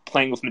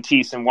playing with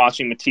Matisse and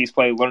watching Matisse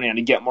play, learning how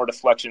to get more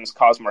deflections,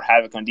 cause more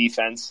havoc on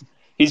defense.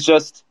 He's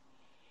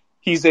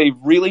a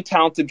really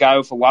talented guy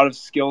with a lot of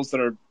skills that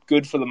are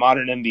good for the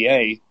modern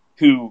NBA,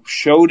 who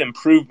showed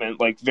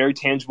improvement, very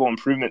tangible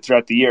improvement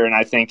throughout the year, and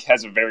I think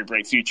has a very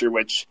bright future,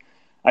 which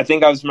I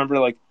think I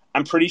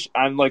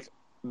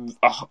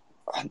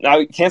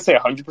can't say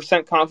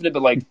 100% confident,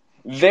 but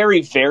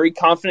very, very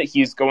confident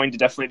he's going to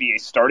definitely be a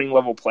starting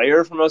level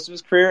player for most of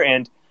his career,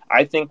 and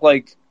I think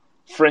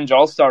fringe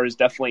all-star is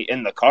definitely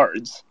in the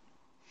cards.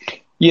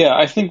 Yeah,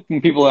 I think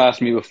when people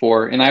asked me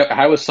before, and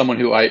I was someone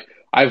who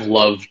I've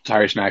loved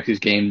Tyrese Maxey's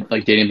game,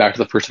 like dating back to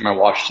the first time I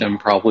watched him,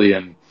 probably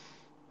in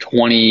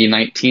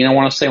 2019, I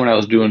want to say, when I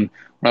was doing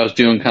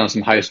kind of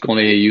some high school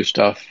and AAU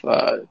stuff,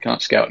 kind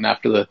of scouting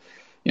after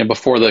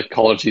before the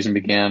college season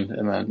began,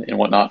 and then and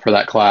whatnot for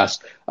that class.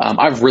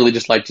 I've really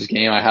just liked his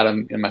game. I had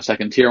him in my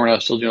second tier when I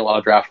was still doing a lot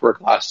of draft work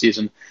last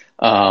season.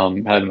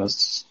 Had him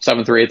as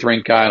seventh or eighth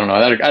ranked guy. I don't know.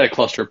 I had a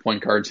cluster of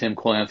point guards. Him,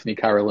 Cole Anthony,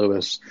 Kyra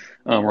Lewis.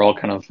 We're all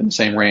kind of in the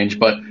same range.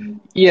 But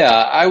yeah,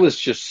 I was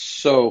just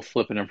so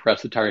flippin'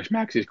 impressed with Tyrese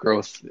Maxey's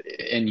growth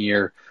in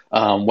year.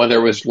 Whether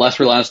it was less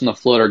reliance on the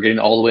float or getting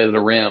all the way to the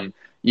rim,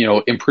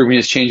 improving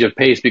his change of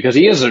pace, because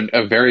he is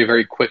a very,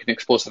 very quick and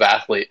explosive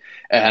athlete.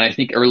 And I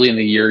think early in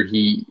the year,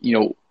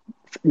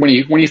 when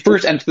he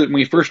first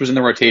was in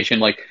the rotation,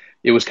 like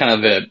it was kind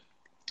of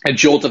a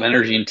jolt of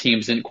energy, and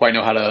teams didn't quite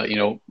know how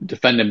to,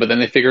 defend him. But then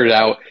they figured it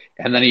out,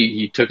 and then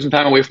he took some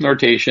time away from the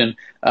rotation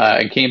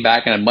and came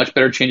back in a much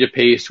better change of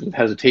pace with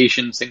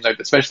hesitation, things like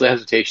that, especially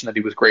hesitation that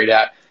he was great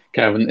at,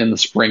 kind of in the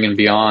spring and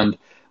beyond.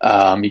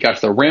 He got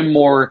to the rim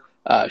more,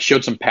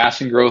 showed some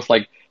passing growth,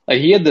 like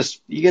he had this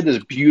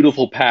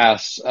beautiful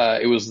pass.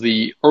 It was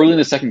the early in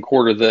the second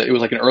quarter. It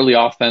was like an early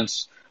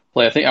offense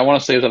play. I want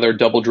to say it was either a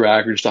double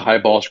drag or just a high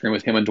ball screen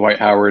with him and Dwight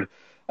Howard.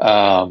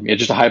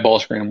 Just a high ball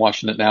screen. I'm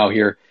watching it now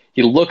here.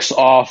 He looks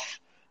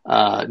off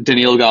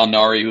Danilo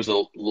Gallinari, who's a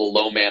little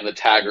low man, the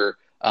tagger.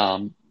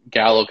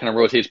 Gallo kind of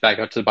rotates back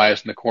out to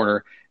Tobias in the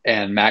corner,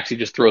 and Maxey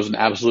just throws an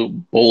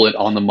absolute bullet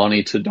on the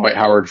money to Dwight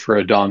Howard for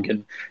a dunk.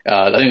 And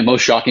I think the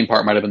most shocking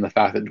part might have been the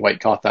fact that Dwight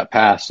caught that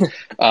pass.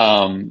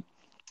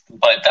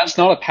 But that's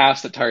not a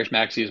pass that Tyrese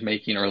Maxey is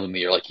making early in the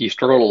year. Like, he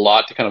struggled a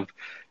lot to kind of,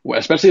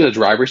 especially the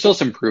driver, still has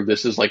to improve.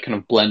 This is like kind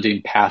of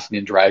blending passing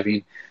and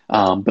driving.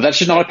 But that's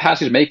just not a pass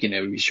he's making.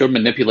 He showed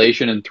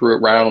manipulation and threw it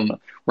right on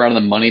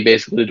the money,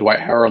 basically, to Dwight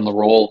Howard on the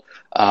roll.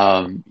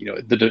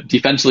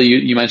 Defensively,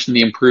 you mentioned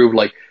the improved.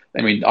 Like,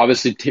 I mean,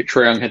 obviously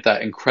Trae Young hit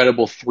that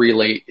incredible three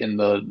late in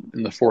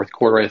the fourth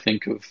quarter, I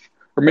think, or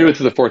midway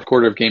through the fourth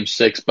quarter of Game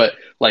 6. But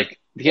like,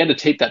 he had to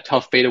take that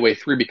tough fadeaway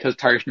three because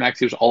Tyrese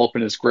Maxey was all up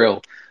in his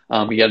grill.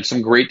 He had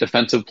some great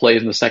defensive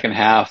plays in the second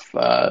half,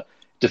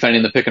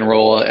 defending the pick and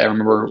roll. I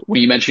remember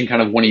when you mentioned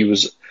kind of when he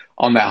was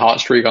on that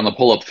hot streak on the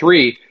pull-up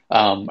three.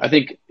 I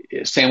think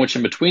sandwiched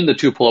in between the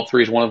two pull-up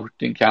threes, one of which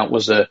didn't count,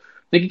 was I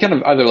think he kind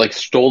of either like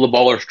stole the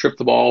ball or stripped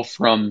the ball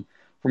from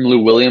Lou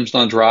Williams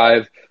on a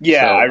drive.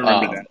 Yeah, I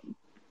remember that.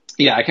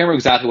 Yeah, I can't remember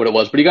exactly what it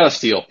was, but he got a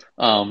steal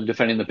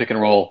defending the pick and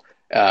roll.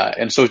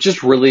 And so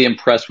just really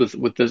impressed with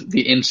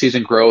the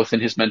in-season growth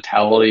and his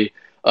mentality.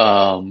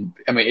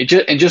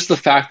 Just the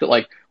fact that,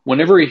 like,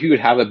 whenever he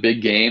would have a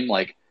big game,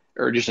 like,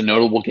 or just a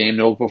notable game,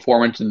 notable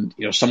performance, and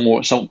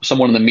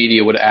someone in the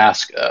media would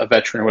ask a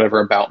veteran or whatever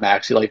about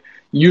Maxey, like,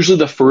 usually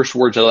the first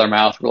words out of their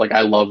mouth were like,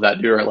 "I love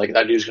that dude," or like,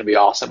 "That dude's gonna be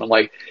awesome."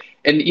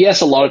 And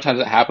yes, a lot of times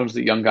it happens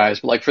with young guys,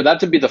 but like, for that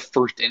to be the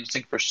first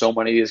instinct for so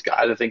many of these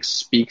guys, I think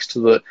speaks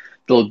to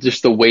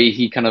just the way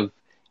he kind of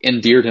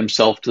endeared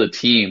himself to the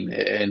team.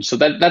 And so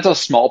that's a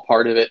small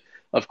part of it.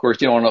 Of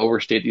course, you don't want to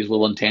overstate these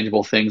little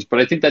intangible things, but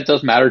I think that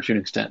does matter to an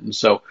extent. And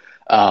so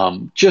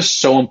just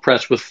so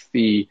impressed with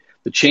the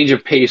change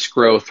of pace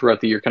growth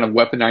throughout the year, kind of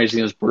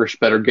weaponizing his burst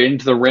better, getting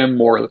to the rim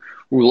more,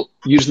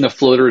 using the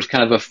floater as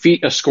kind of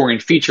a scoring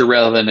feature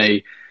rather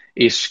than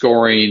a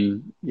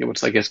scoring,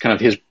 what's, I guess, kind of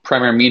his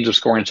primary means of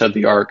scoring inside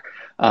the arc.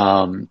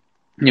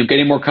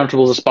 Getting more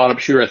comfortable as a spot-up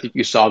shooter. I think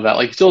you saw that.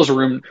 Like, he still has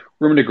room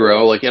to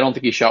grow. Like, I don't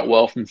think he shot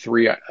well from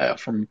three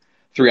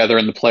either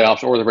in the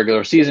playoffs or the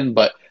regular season,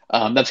 but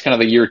that's kind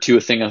of a year or two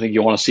thing I think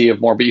you want to see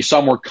of more. But you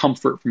saw more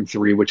comfort from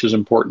three, which is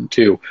important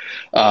too.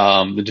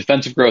 The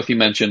defensive growth you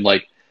mentioned,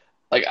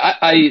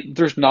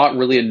 there's not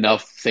really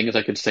enough things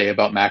I could say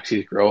about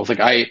Maxey's growth.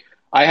 Like, I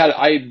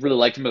really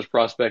liked him as a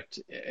prospect,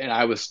 and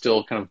I was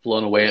still kind of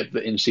blown away at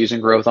the in-season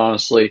growth,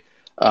 honestly.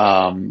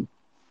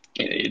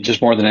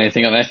 Just more than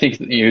anything. And I think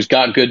he's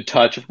got good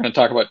touch. If we're going to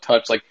talk about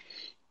touch, like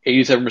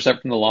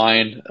 87% from the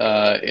line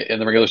in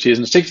the regular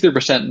season,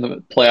 63% in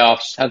the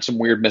playoffs, had some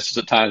weird misses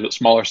at times, but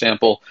smaller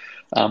sample,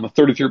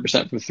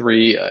 33% from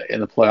three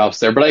in the playoffs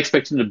there. But I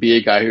expect him to be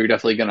a guy who you're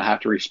definitely going to have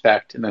to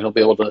respect, and then he'll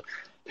be able to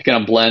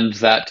kind of blend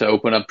that to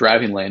open up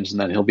driving lanes,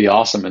 and then he'll be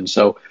awesome. And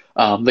so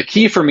the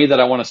key for me that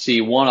I want to see,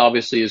 one,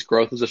 obviously, is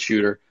growth as a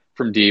shooter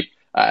from deep.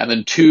 And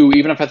then two,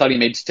 even if I thought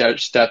he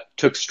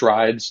took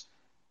strides,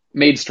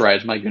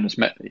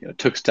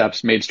 took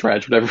steps, made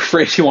strides, whatever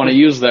phrase you want to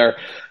use there.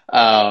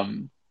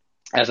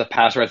 As a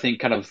passer, I think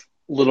kind of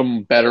a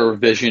little better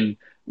vision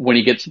when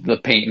he gets to the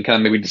paint and kind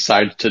of maybe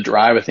decides to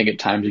drive. I think at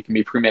times he can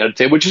be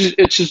premeditated, which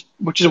is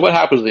what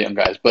happens with the young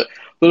guys. But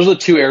those are the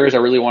two areas I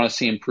really want to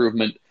see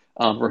improvement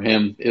for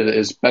him.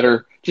 Is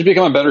better, just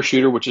become a better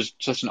shooter, which is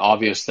just an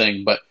obvious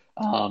thing, but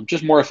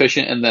just more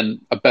efficient, and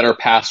then a better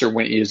passer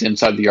when he is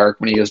inside the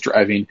arc, when he is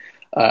driving.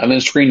 And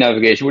then screen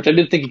navigation, which I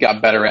did think he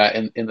got better at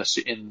in the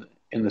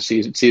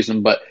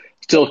season, but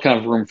still kind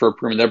of room for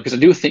improvement there, because I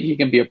do think he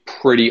can be a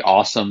pretty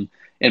awesome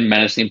and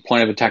menacing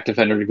point of attack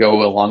defender to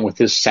go along with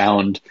his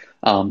sound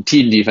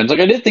team defense. Like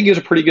I did think he was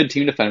a pretty good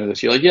team defender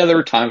this year. Like yeah, there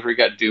were times where he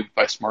got duped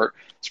by smart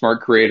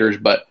creators,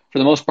 but for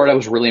the most part, I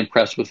was really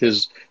impressed with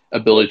his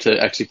ability to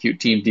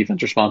execute team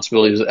defense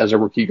responsibilities as a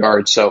rookie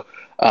guard. So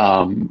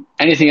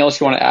anything else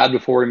you want to add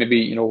before we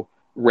maybe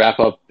wrap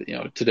up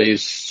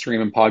today's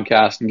stream and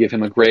podcast and give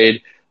him a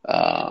grade?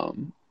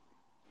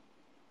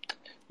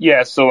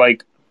 Yeah, so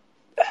like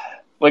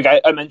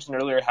I mentioned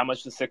earlier how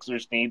much the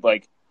Sixers need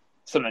like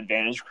some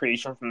advantage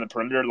creation from the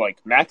perimeter. Like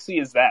Maxey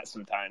is that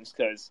sometimes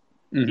because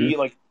he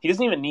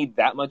doesn't even need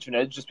that much of an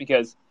edge just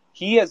because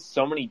he has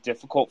so many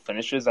difficult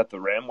finishes at the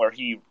rim where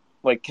he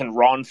like can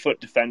raw foot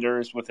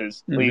defenders with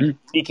his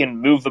he can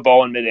move the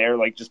ball in midair,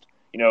 like just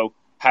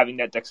having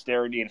that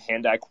dexterity and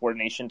hand-eye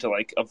coordination to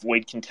like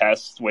avoid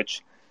contests,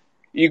 which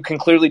you can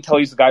clearly tell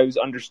he's the guy who's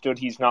understood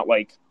he's not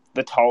like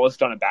the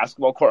tallest on a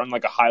basketball court, on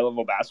like a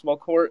high-level basketball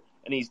court,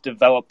 and he's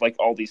developed like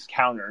all these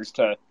counters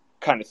to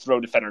kind of throw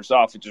defenders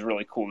off, which is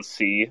really cool to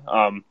see.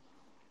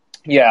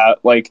 Yeah,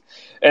 like,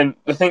 and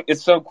the thing,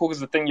 it's so cool because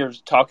the thing you're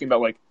talking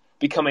about, like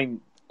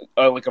becoming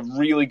like a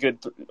really good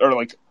or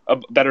like a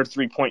better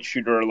 3-point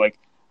shooter, or like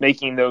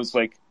making those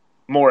like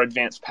more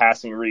advanced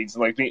passing reads,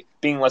 like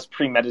being less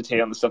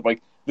premeditated on the stuff.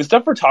 Like the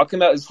stuff we're talking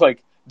about is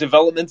like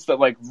developments that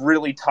like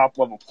really top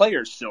level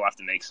players still have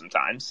to make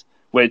sometimes,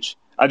 which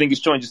I think is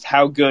showing just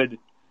how good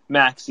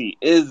Maxey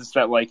is,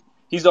 that like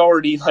he's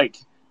already like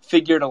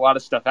figured a lot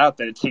of stuff out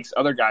that it takes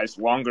other guys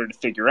longer to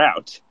figure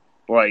out.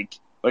 Like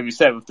we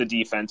said with the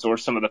defense or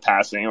some of the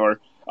passing, or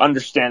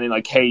understanding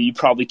like, hey, you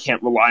probably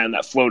can't rely on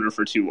that floater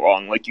for too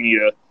long. Like you need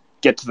to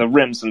get to the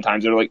rim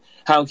sometimes, or like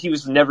how he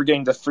was never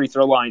getting the free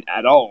throw line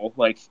at all,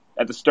 like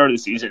at the start of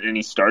the season, and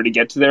he started to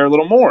get to there a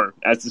little more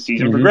as the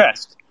season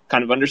progressed,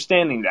 kind of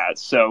understanding that.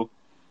 So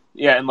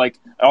yeah, and like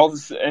all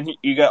this, and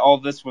you got all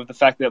this with the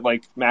fact that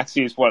like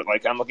Maxey is what,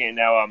 like I'm looking at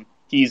now,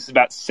 he's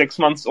about 6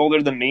 months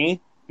older than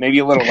me, maybe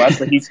a little less,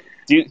 but he's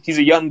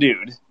a young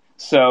dude,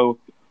 so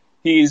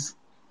he's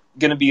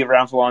gonna be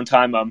around for a long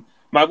time.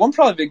 My one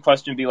probably big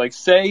question would be like,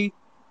 say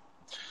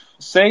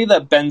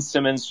that Ben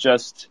Simmons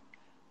just,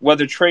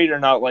 whether trade or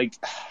not, like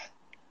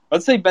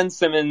let's say Ben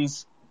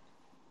Simmons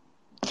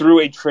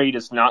through a trade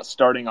is not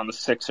starting on the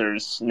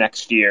Sixers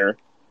next year,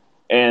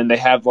 and they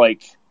have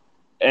like,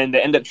 and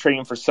they end up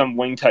trading for some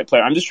wing type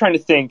player. I'm just trying to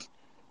think,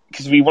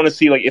 because we want to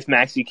see like if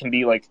Maxey can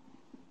be like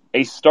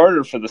a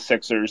starter for the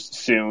Sixers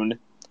soon.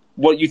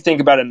 What you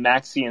think about a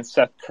Maxey and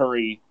Seth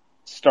Curry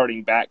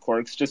starting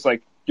backcourt? It's just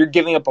like you're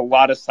giving up a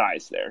lot of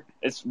size there.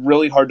 It's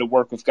really hard to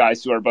work with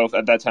guys who are both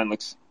at that time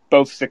like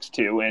both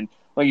 6'2", and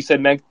like you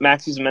said,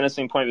 Maxey's a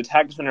menacing point of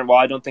attack defender. While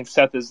I don't think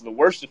Seth is the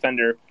worst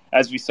defender,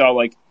 as we saw,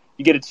 like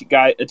you get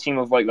a team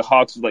of like the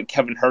Hawks with like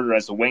Kevin Huerter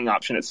as a wing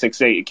option at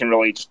 6'8", it can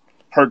really just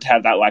hurt to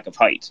have that lack of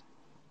height.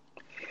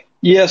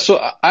 Yeah, so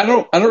I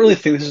don't really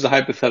think this is a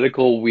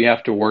hypothetical we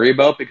have to worry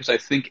about, because I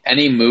think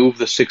any move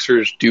the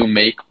Sixers do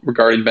make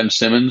regarding Ben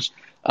Simmons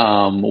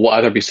will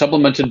either be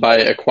supplemented by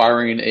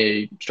acquiring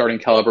a starting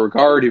caliber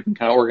guard who can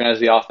kind of organize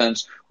the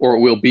offense, or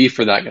it will be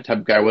for that type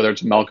of guy, whether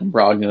it's Malcolm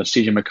Brogdon or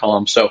CJ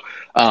McCollum. So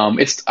I'm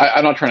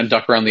not trying to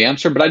duck around the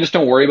answer, but I just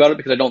don't worry about it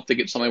because I don't think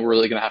it's something we're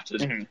really going to have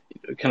to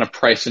kind of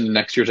price into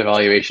next year's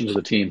evaluations of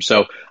the team.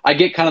 So I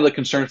get kind of the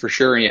concern for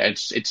sure. And yeah,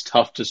 it's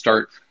tough to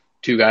start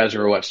two guys who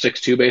are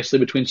 6'2" basically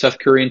between Seth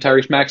Curry and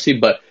Tyrese Maxey,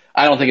 but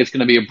I don't think it's going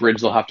to be a bridge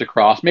they'll have to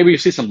cross. Maybe you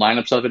see some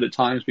lineups of it at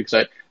times because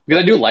I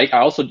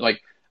also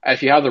like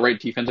if you have the right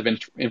defensive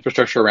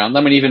infrastructure around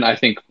them, and even I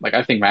think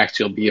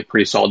Maxey will be a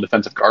pretty solid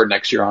defensive guard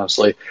next year,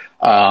 honestly.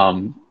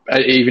 Even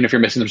if you're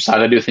missing some size,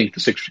 I do think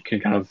the Sixers can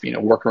kind of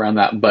work around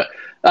that, but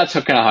that's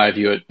kind of how I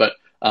view it. But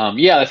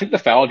yeah, I think the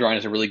foul drawing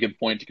is a really good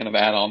point to kind of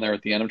add on there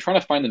at the end. I'm trying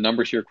to find the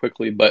numbers here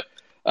quickly, but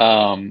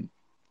in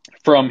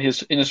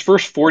his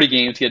first 40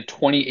 games, he had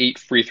 28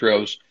 free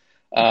throws.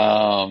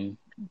 And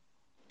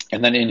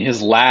then in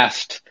his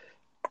last,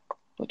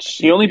 let's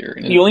see, he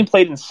only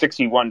played in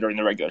 61 during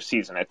the regular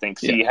season, I think.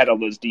 So yeah. He had all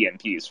those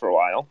DNPs for a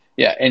while.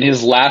 Yeah, in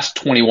his last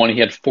 21, he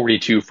had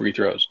 42 free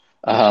throws.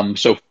 He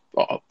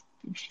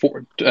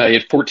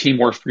had 14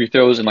 more free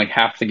throws in like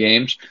half the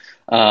games.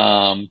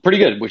 Pretty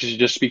good, which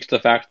just speaks to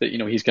the fact that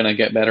he's going to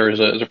get better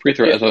as a free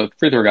throw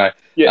guy.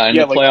 Yeah, in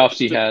the playoffs,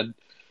 he had.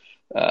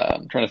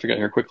 I'm trying to figure out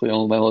here quickly.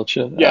 I'll let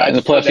you. Yeah, in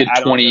the playoffs, he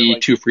had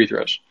 22 free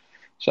throws.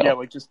 So yeah,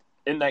 like just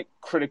in that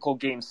critical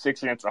game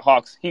 6 against the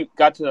Hawks, he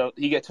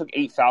took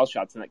 8 foul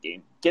shots in that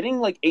game. Getting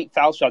like 8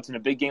 foul shots in a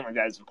big game like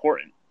that is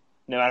important,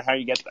 no matter how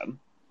you get them.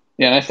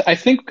 Yeah, and I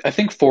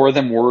think 4 of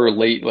them were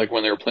late, like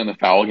when they were playing the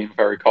foul game, if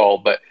I recall.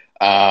 But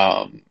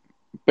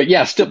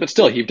yeah,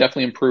 still, he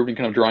definitely improved in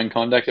kind of drawing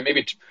contact, and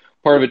maybe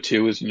part of it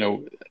too is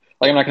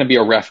like I'm not going to be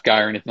a ref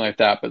guy or anything like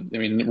that, but I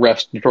mean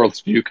refs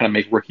notoriously do kind of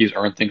make rookies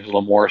earn things a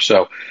little more.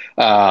 So,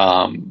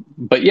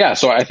 but yeah,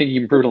 so I think he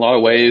improved in a lot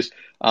of ways.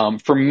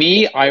 For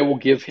me, I'm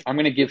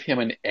going to give him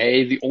an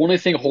A. The only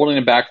thing holding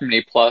him back from an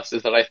A+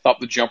 is that I thought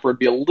the jumper would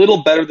be a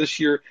little better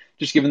this year,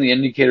 just given the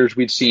indicators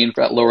we'd seen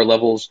at lower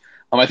levels.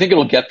 I think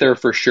it'll get there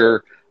for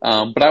sure.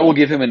 But I will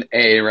give him an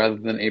A rather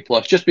than A+,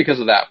 just because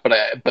of that.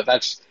 But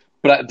that's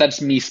but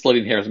that's me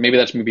splitting hairs. Maybe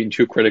that's me being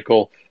too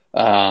critical.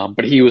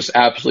 But he was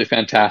absolutely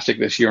fantastic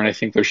this year, and I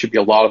think there should be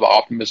a lot of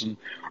optimism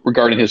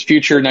regarding his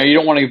future. Now, you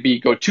don't want to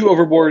go too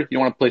overboard. You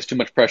don't want to place too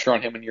much pressure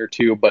on him in year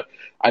two, but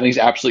I think he's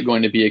absolutely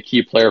going to be a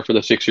key player for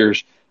the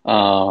Sixers.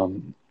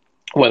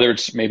 Whether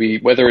it's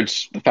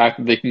the fact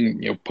that they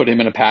can put him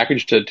in a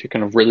package to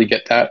kind of really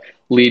get that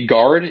lead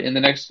guard in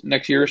the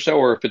next year or so,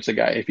 or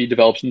if he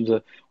develops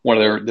into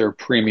one of their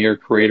premier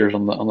creators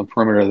on the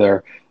perimeter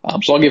there.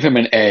 So I'll give him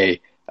an A.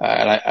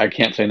 And I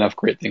can't say enough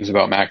great things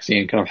about Maxey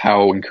and kind of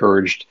how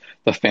encouraged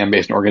the fan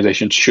base and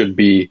organization should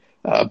be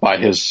by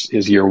his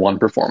year one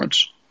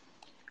performance.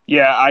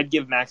 Yeah, I'd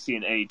give Maxey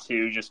an A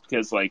too, just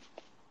because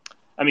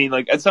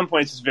at some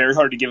point it's just very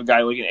hard to give a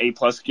guy like an A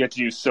plus. You have to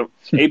do so.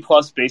 A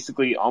plus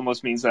basically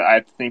almost means that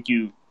I think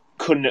you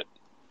couldn't.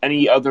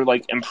 Any other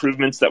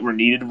improvements that were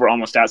needed were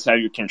almost outside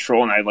of your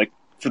control, and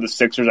for the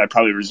Sixers, I'd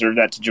probably reserve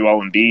that to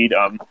Joel Embiid.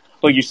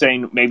 Like you're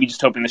saying, maybe just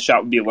hoping the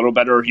shot would be a little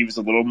better, or he was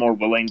a little more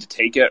willing to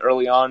take it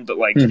early on. But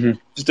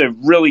just a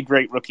really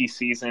great rookie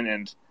season,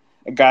 and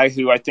a guy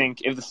who I think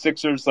if the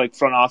Sixers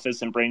front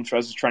office and brain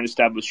trust is trying to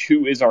establish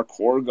who is our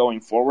core going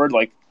forward,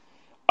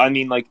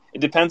 it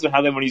depends on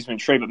how they want to use him in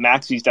trade. But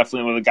Maxey's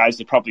definitely one of the guys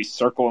that probably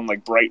circle in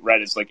bright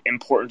red is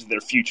important to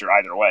their future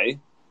either way.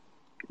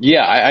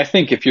 Yeah, I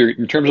think if you're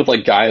in terms of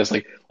guys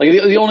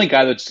the only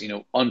guy that's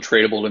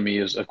untradeable to me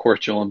is of course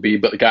Joel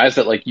Embiid, but the guys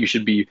that you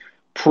should be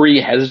pretty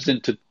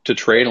hesitant to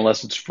trade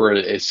unless it's for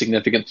a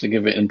significant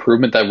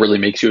improvement that really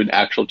makes you an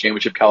actual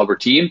championship caliber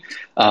team.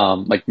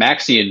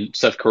 Maxey and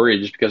Seth Curry,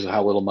 just because of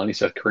how little money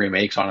Seth Curry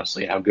makes,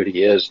 honestly, and how good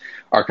he is,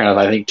 are kind of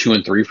I think 2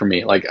 and 3 for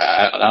me.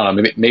 I don't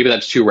know, maybe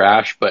that's too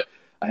rash, but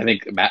I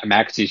think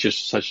Maxey is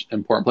just such an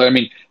important player.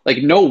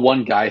 No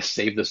one guy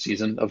saved the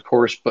season, of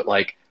course, but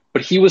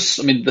he was.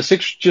 The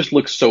Sixers just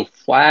looked so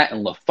flat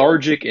and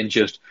lethargic and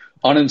just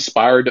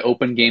uninspired to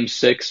open Game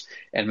 6,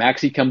 and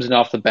Maxey comes in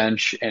off the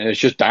bench and it's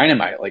just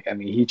dynamite.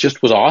 He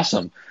just was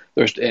awesome.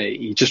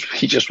 He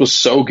just was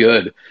so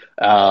good.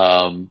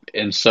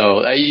 And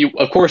so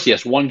of course,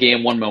 yes, one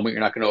game, one moment,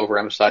 you're not going to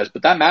overemphasize,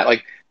 but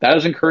that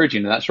is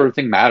encouraging, and that sort of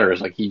thing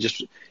matters.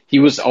 He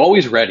was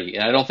always ready,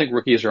 and I don't think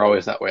rookies are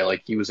always that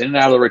way. He was in and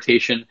out of the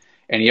rotation,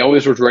 and he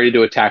always was ready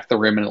to attack the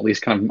rim and at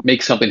least kind of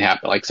make something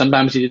happen.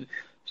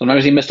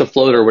 Sometimes he missed a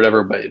float or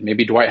whatever, but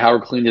maybe Dwight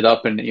Howard cleaned it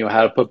up and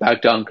had a put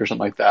back dunk or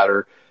something like that,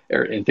 or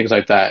and things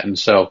like that. And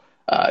so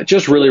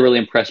just really, really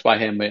impressed by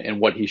him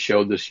and what he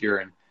showed this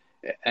year,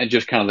 and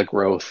just kind of the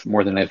growth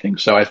more than anything.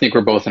 So I think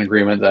we're both in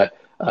agreement that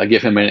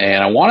give him an A.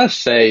 And I want to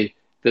say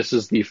this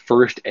is the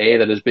first A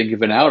that has been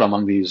given out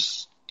among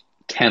these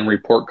 10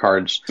 report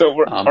cards. So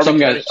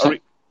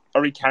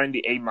are we counting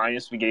the A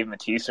minus we gave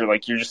Matisse, or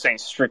you're just saying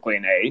strictly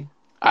an A?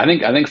 I'm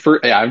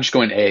just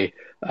going A.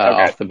 Okay.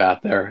 Off the bat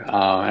there.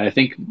 And I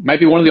think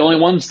might be one of the only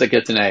ones that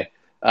gets an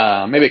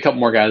A. Maybe a couple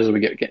more guys as we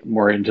get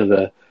more into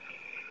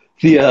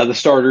the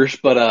starters.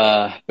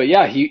 But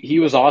yeah, he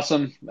was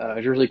awesome. I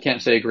really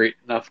can't say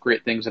enough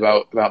great things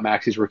about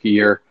Maxey's rookie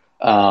year.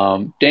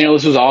 Daniel,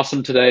 this was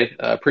awesome today.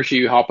 Appreciate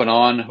you hopping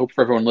on. Hope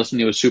for everyone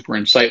listening, it was super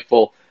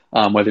insightful.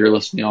 Whether you're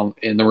listening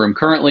in the room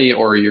currently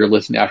or you're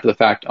listening after the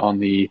fact on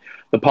the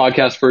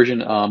podcast version.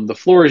 The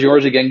floor is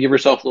yours again. Give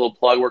yourself a little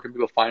plug. Where can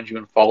people find you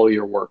and follow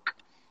your work?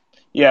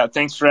 Yeah,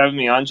 thanks for having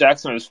me on,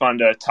 Jackson. It was fun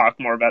to talk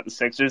more about the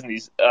Sixers and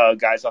these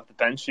guys off the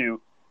bench who,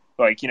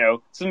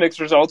 some mixed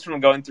results from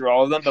going through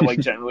all of them, but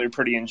generally are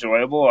pretty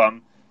enjoyable.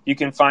 You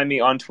can find me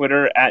on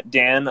Twitter at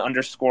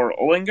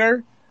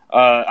Dan_Olinger.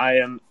 I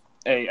am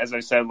as I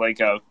said,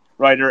 a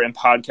writer and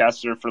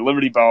podcaster for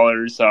Liberty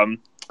Ballers.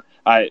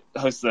 I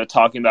host the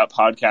Talking About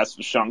podcast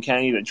with Sean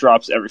Kennedy that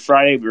drops every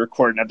Friday. We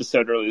recorded an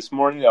episode early this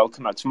morning that'll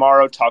come out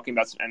tomorrow, talking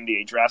about some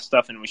NBA draft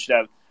stuff, and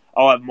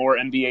I'll have more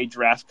NBA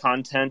draft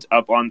content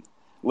up on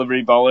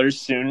Liberty Ballers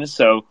soon,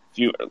 so if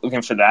you're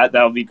looking for that,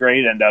 that'll be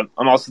great. And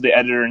I'm also the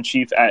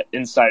editor-in-chief at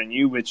Inside and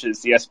You, which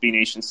is the SB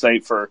Nation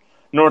site for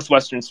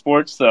Northwestern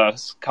Sports,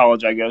 the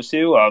college I go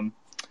to.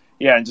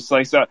 And just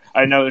so,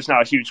 I know there's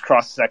not a huge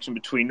cross-section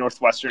between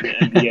Northwestern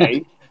and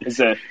NBA. It's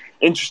an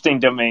interesting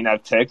domain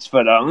I've picked,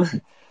 but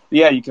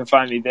you can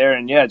find me there.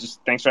 And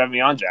just thanks for having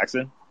me on,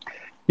 Jackson.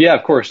 Yeah,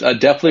 of course.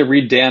 Definitely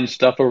read Dan's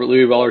stuff over at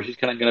Liberty Ballers. He's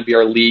kind of going to be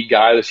our lead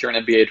guy this year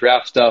in NBA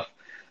draft stuff.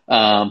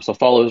 So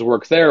follow his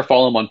work there.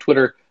 Follow him on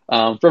Twitter.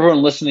 For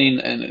everyone listening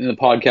in the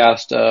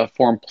podcast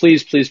form,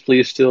 please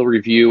still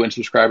review and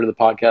subscribe to the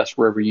podcast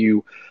wherever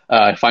you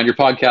find your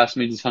podcast. It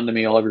means a ton to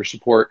me. I love your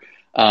support.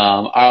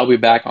 I'll be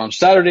back on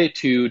Saturday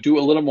to do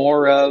a little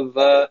more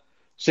of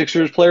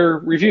Sixers player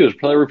reviews,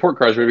 player report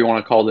cards, whatever you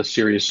want to call this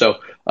series. So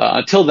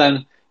until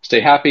then,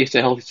 stay happy,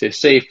 stay healthy, stay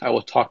safe. I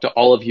will talk to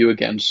all of you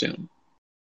again soon.